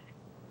 Yes.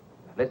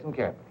 Listen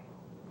carefully.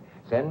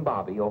 Send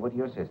Bobby over to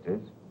your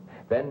sister's,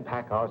 then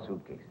pack our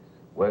suitcases.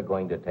 We're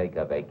going to take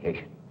a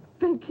vacation.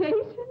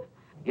 Vacation?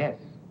 Yes,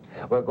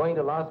 we're going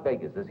to Las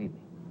Vegas this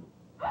evening.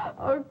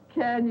 Oh,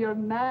 Ken, you're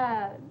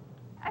mad.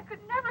 I could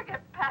never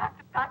get back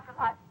to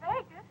Las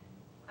Vegas.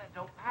 Then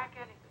don't pack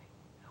anything.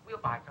 We'll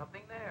buy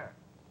something there.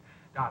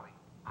 Darling,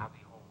 I'll be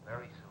home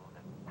very soon.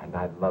 And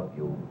I love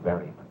you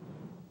very much.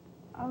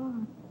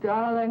 Oh,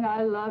 darling,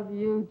 I love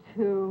you,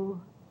 too.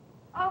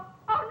 Oh,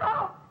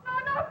 no,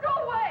 go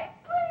away.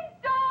 Please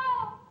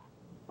don't.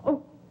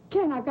 Oh,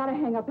 Ken, I've got to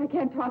hang up. I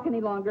can't talk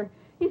any longer.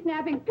 He's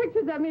snapping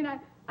pictures of me, and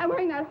I'm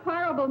wearing that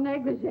horrible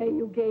negligee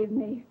you gave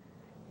me.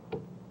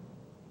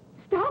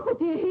 Stop it,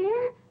 do you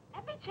hear?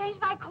 Let me change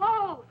my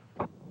clothes.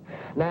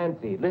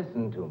 Nancy,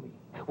 listen to me.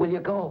 Will you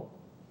go?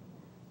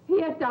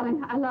 Yes,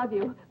 darling, I love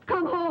you.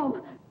 Come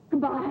home.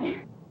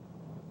 Goodbye.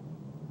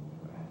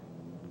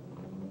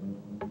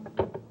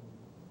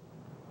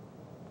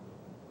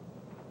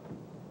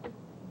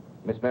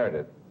 Miss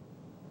Meredith,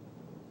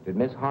 did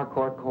Miss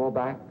Harcourt call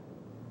back?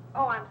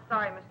 Oh, I'm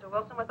sorry, Mr.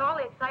 Wilson. With all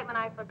the excitement,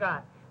 I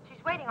forgot.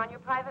 She's waiting on your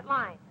private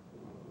line.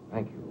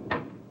 Thank you.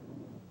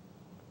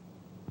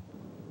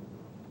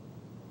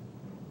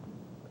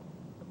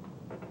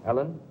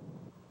 Helen?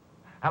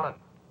 Helen,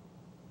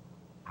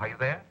 are you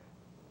there?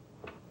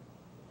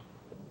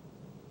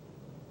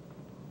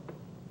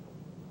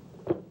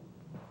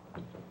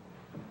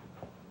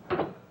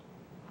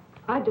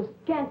 I just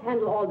can't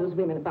handle all those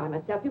women by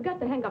myself. You've got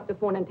to hang up the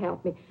phone and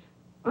help me.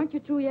 Aren't you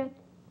through yet?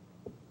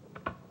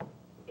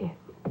 Yes.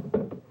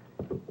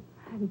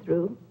 I'm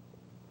through.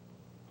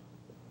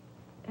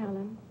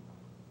 Ellen,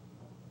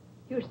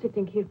 you're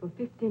sitting here for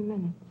 15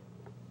 minutes.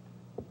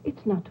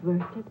 It's not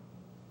worth it.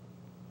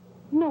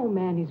 No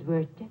man is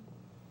worth it.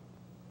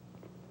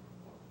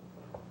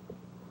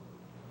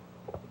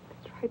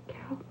 That's right,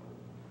 Carol.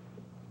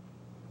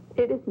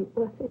 It isn't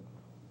worth it.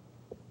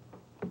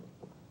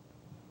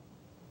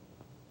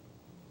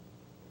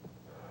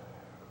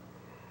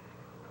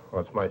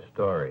 What's my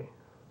story?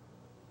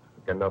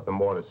 I've got nothing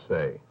more to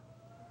say.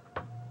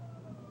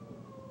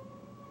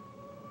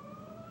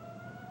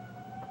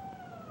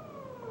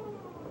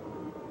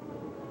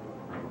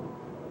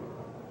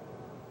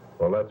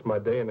 Well, that's my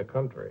day in the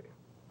country.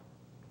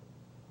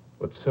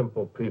 With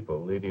simple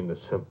people leading a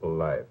simple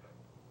life.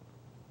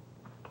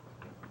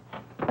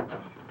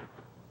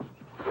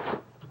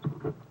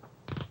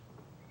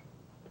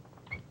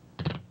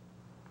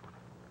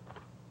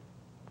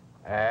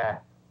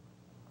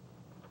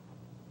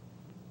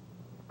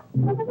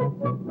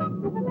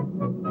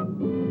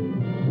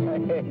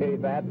 Hey,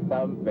 that's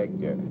some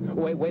picture.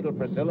 Wait till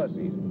Priscilla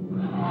sees it.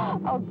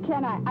 Oh,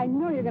 Ken, I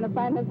know you're going to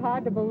find this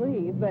hard to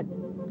believe, but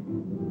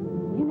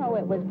you know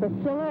it was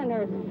Priscilla and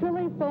her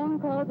silly phone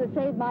calls that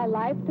saved my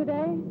life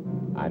today?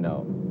 I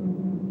know.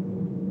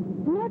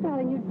 No,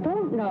 darling, you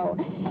don't know.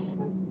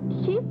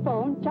 She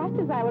phoned just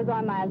as I was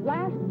on my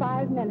last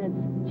 5 minutes.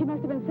 She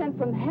must have been sent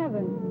from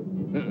heaven.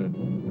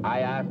 Mm-mm. I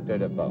asked her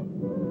to phone.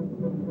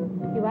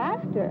 You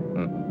asked her? Did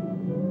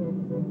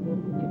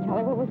you tell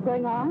her what was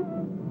going on?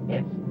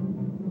 Yes.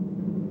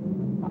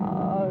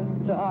 Oh,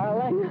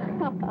 darling.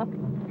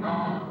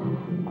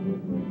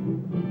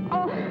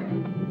 Oh,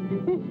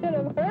 you should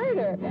have heard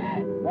her.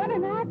 What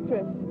an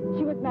actress.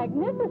 She was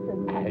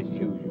magnificent. As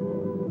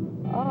usual.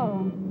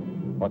 Oh.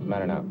 What's the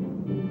matter now?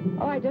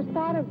 Oh, I just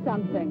thought of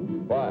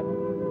something. What?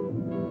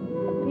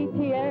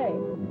 PTA.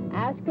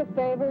 Ask a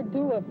favor,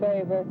 do a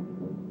favor.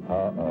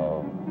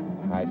 Uh-oh.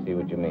 I see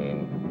what you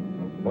mean.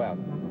 Well,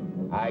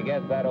 I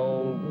guess that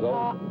old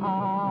girl...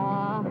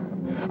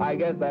 I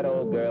guess that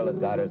old girl has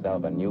got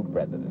herself a new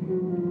president.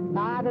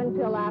 Not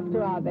until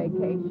after our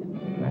vacation.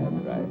 That's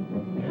right.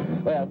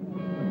 Well,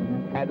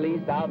 at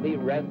least I'll be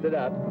rested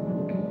up.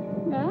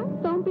 Yeah?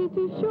 Don't be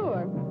too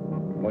sure.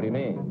 What do you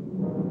mean?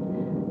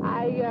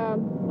 I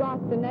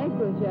brought the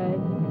negligee.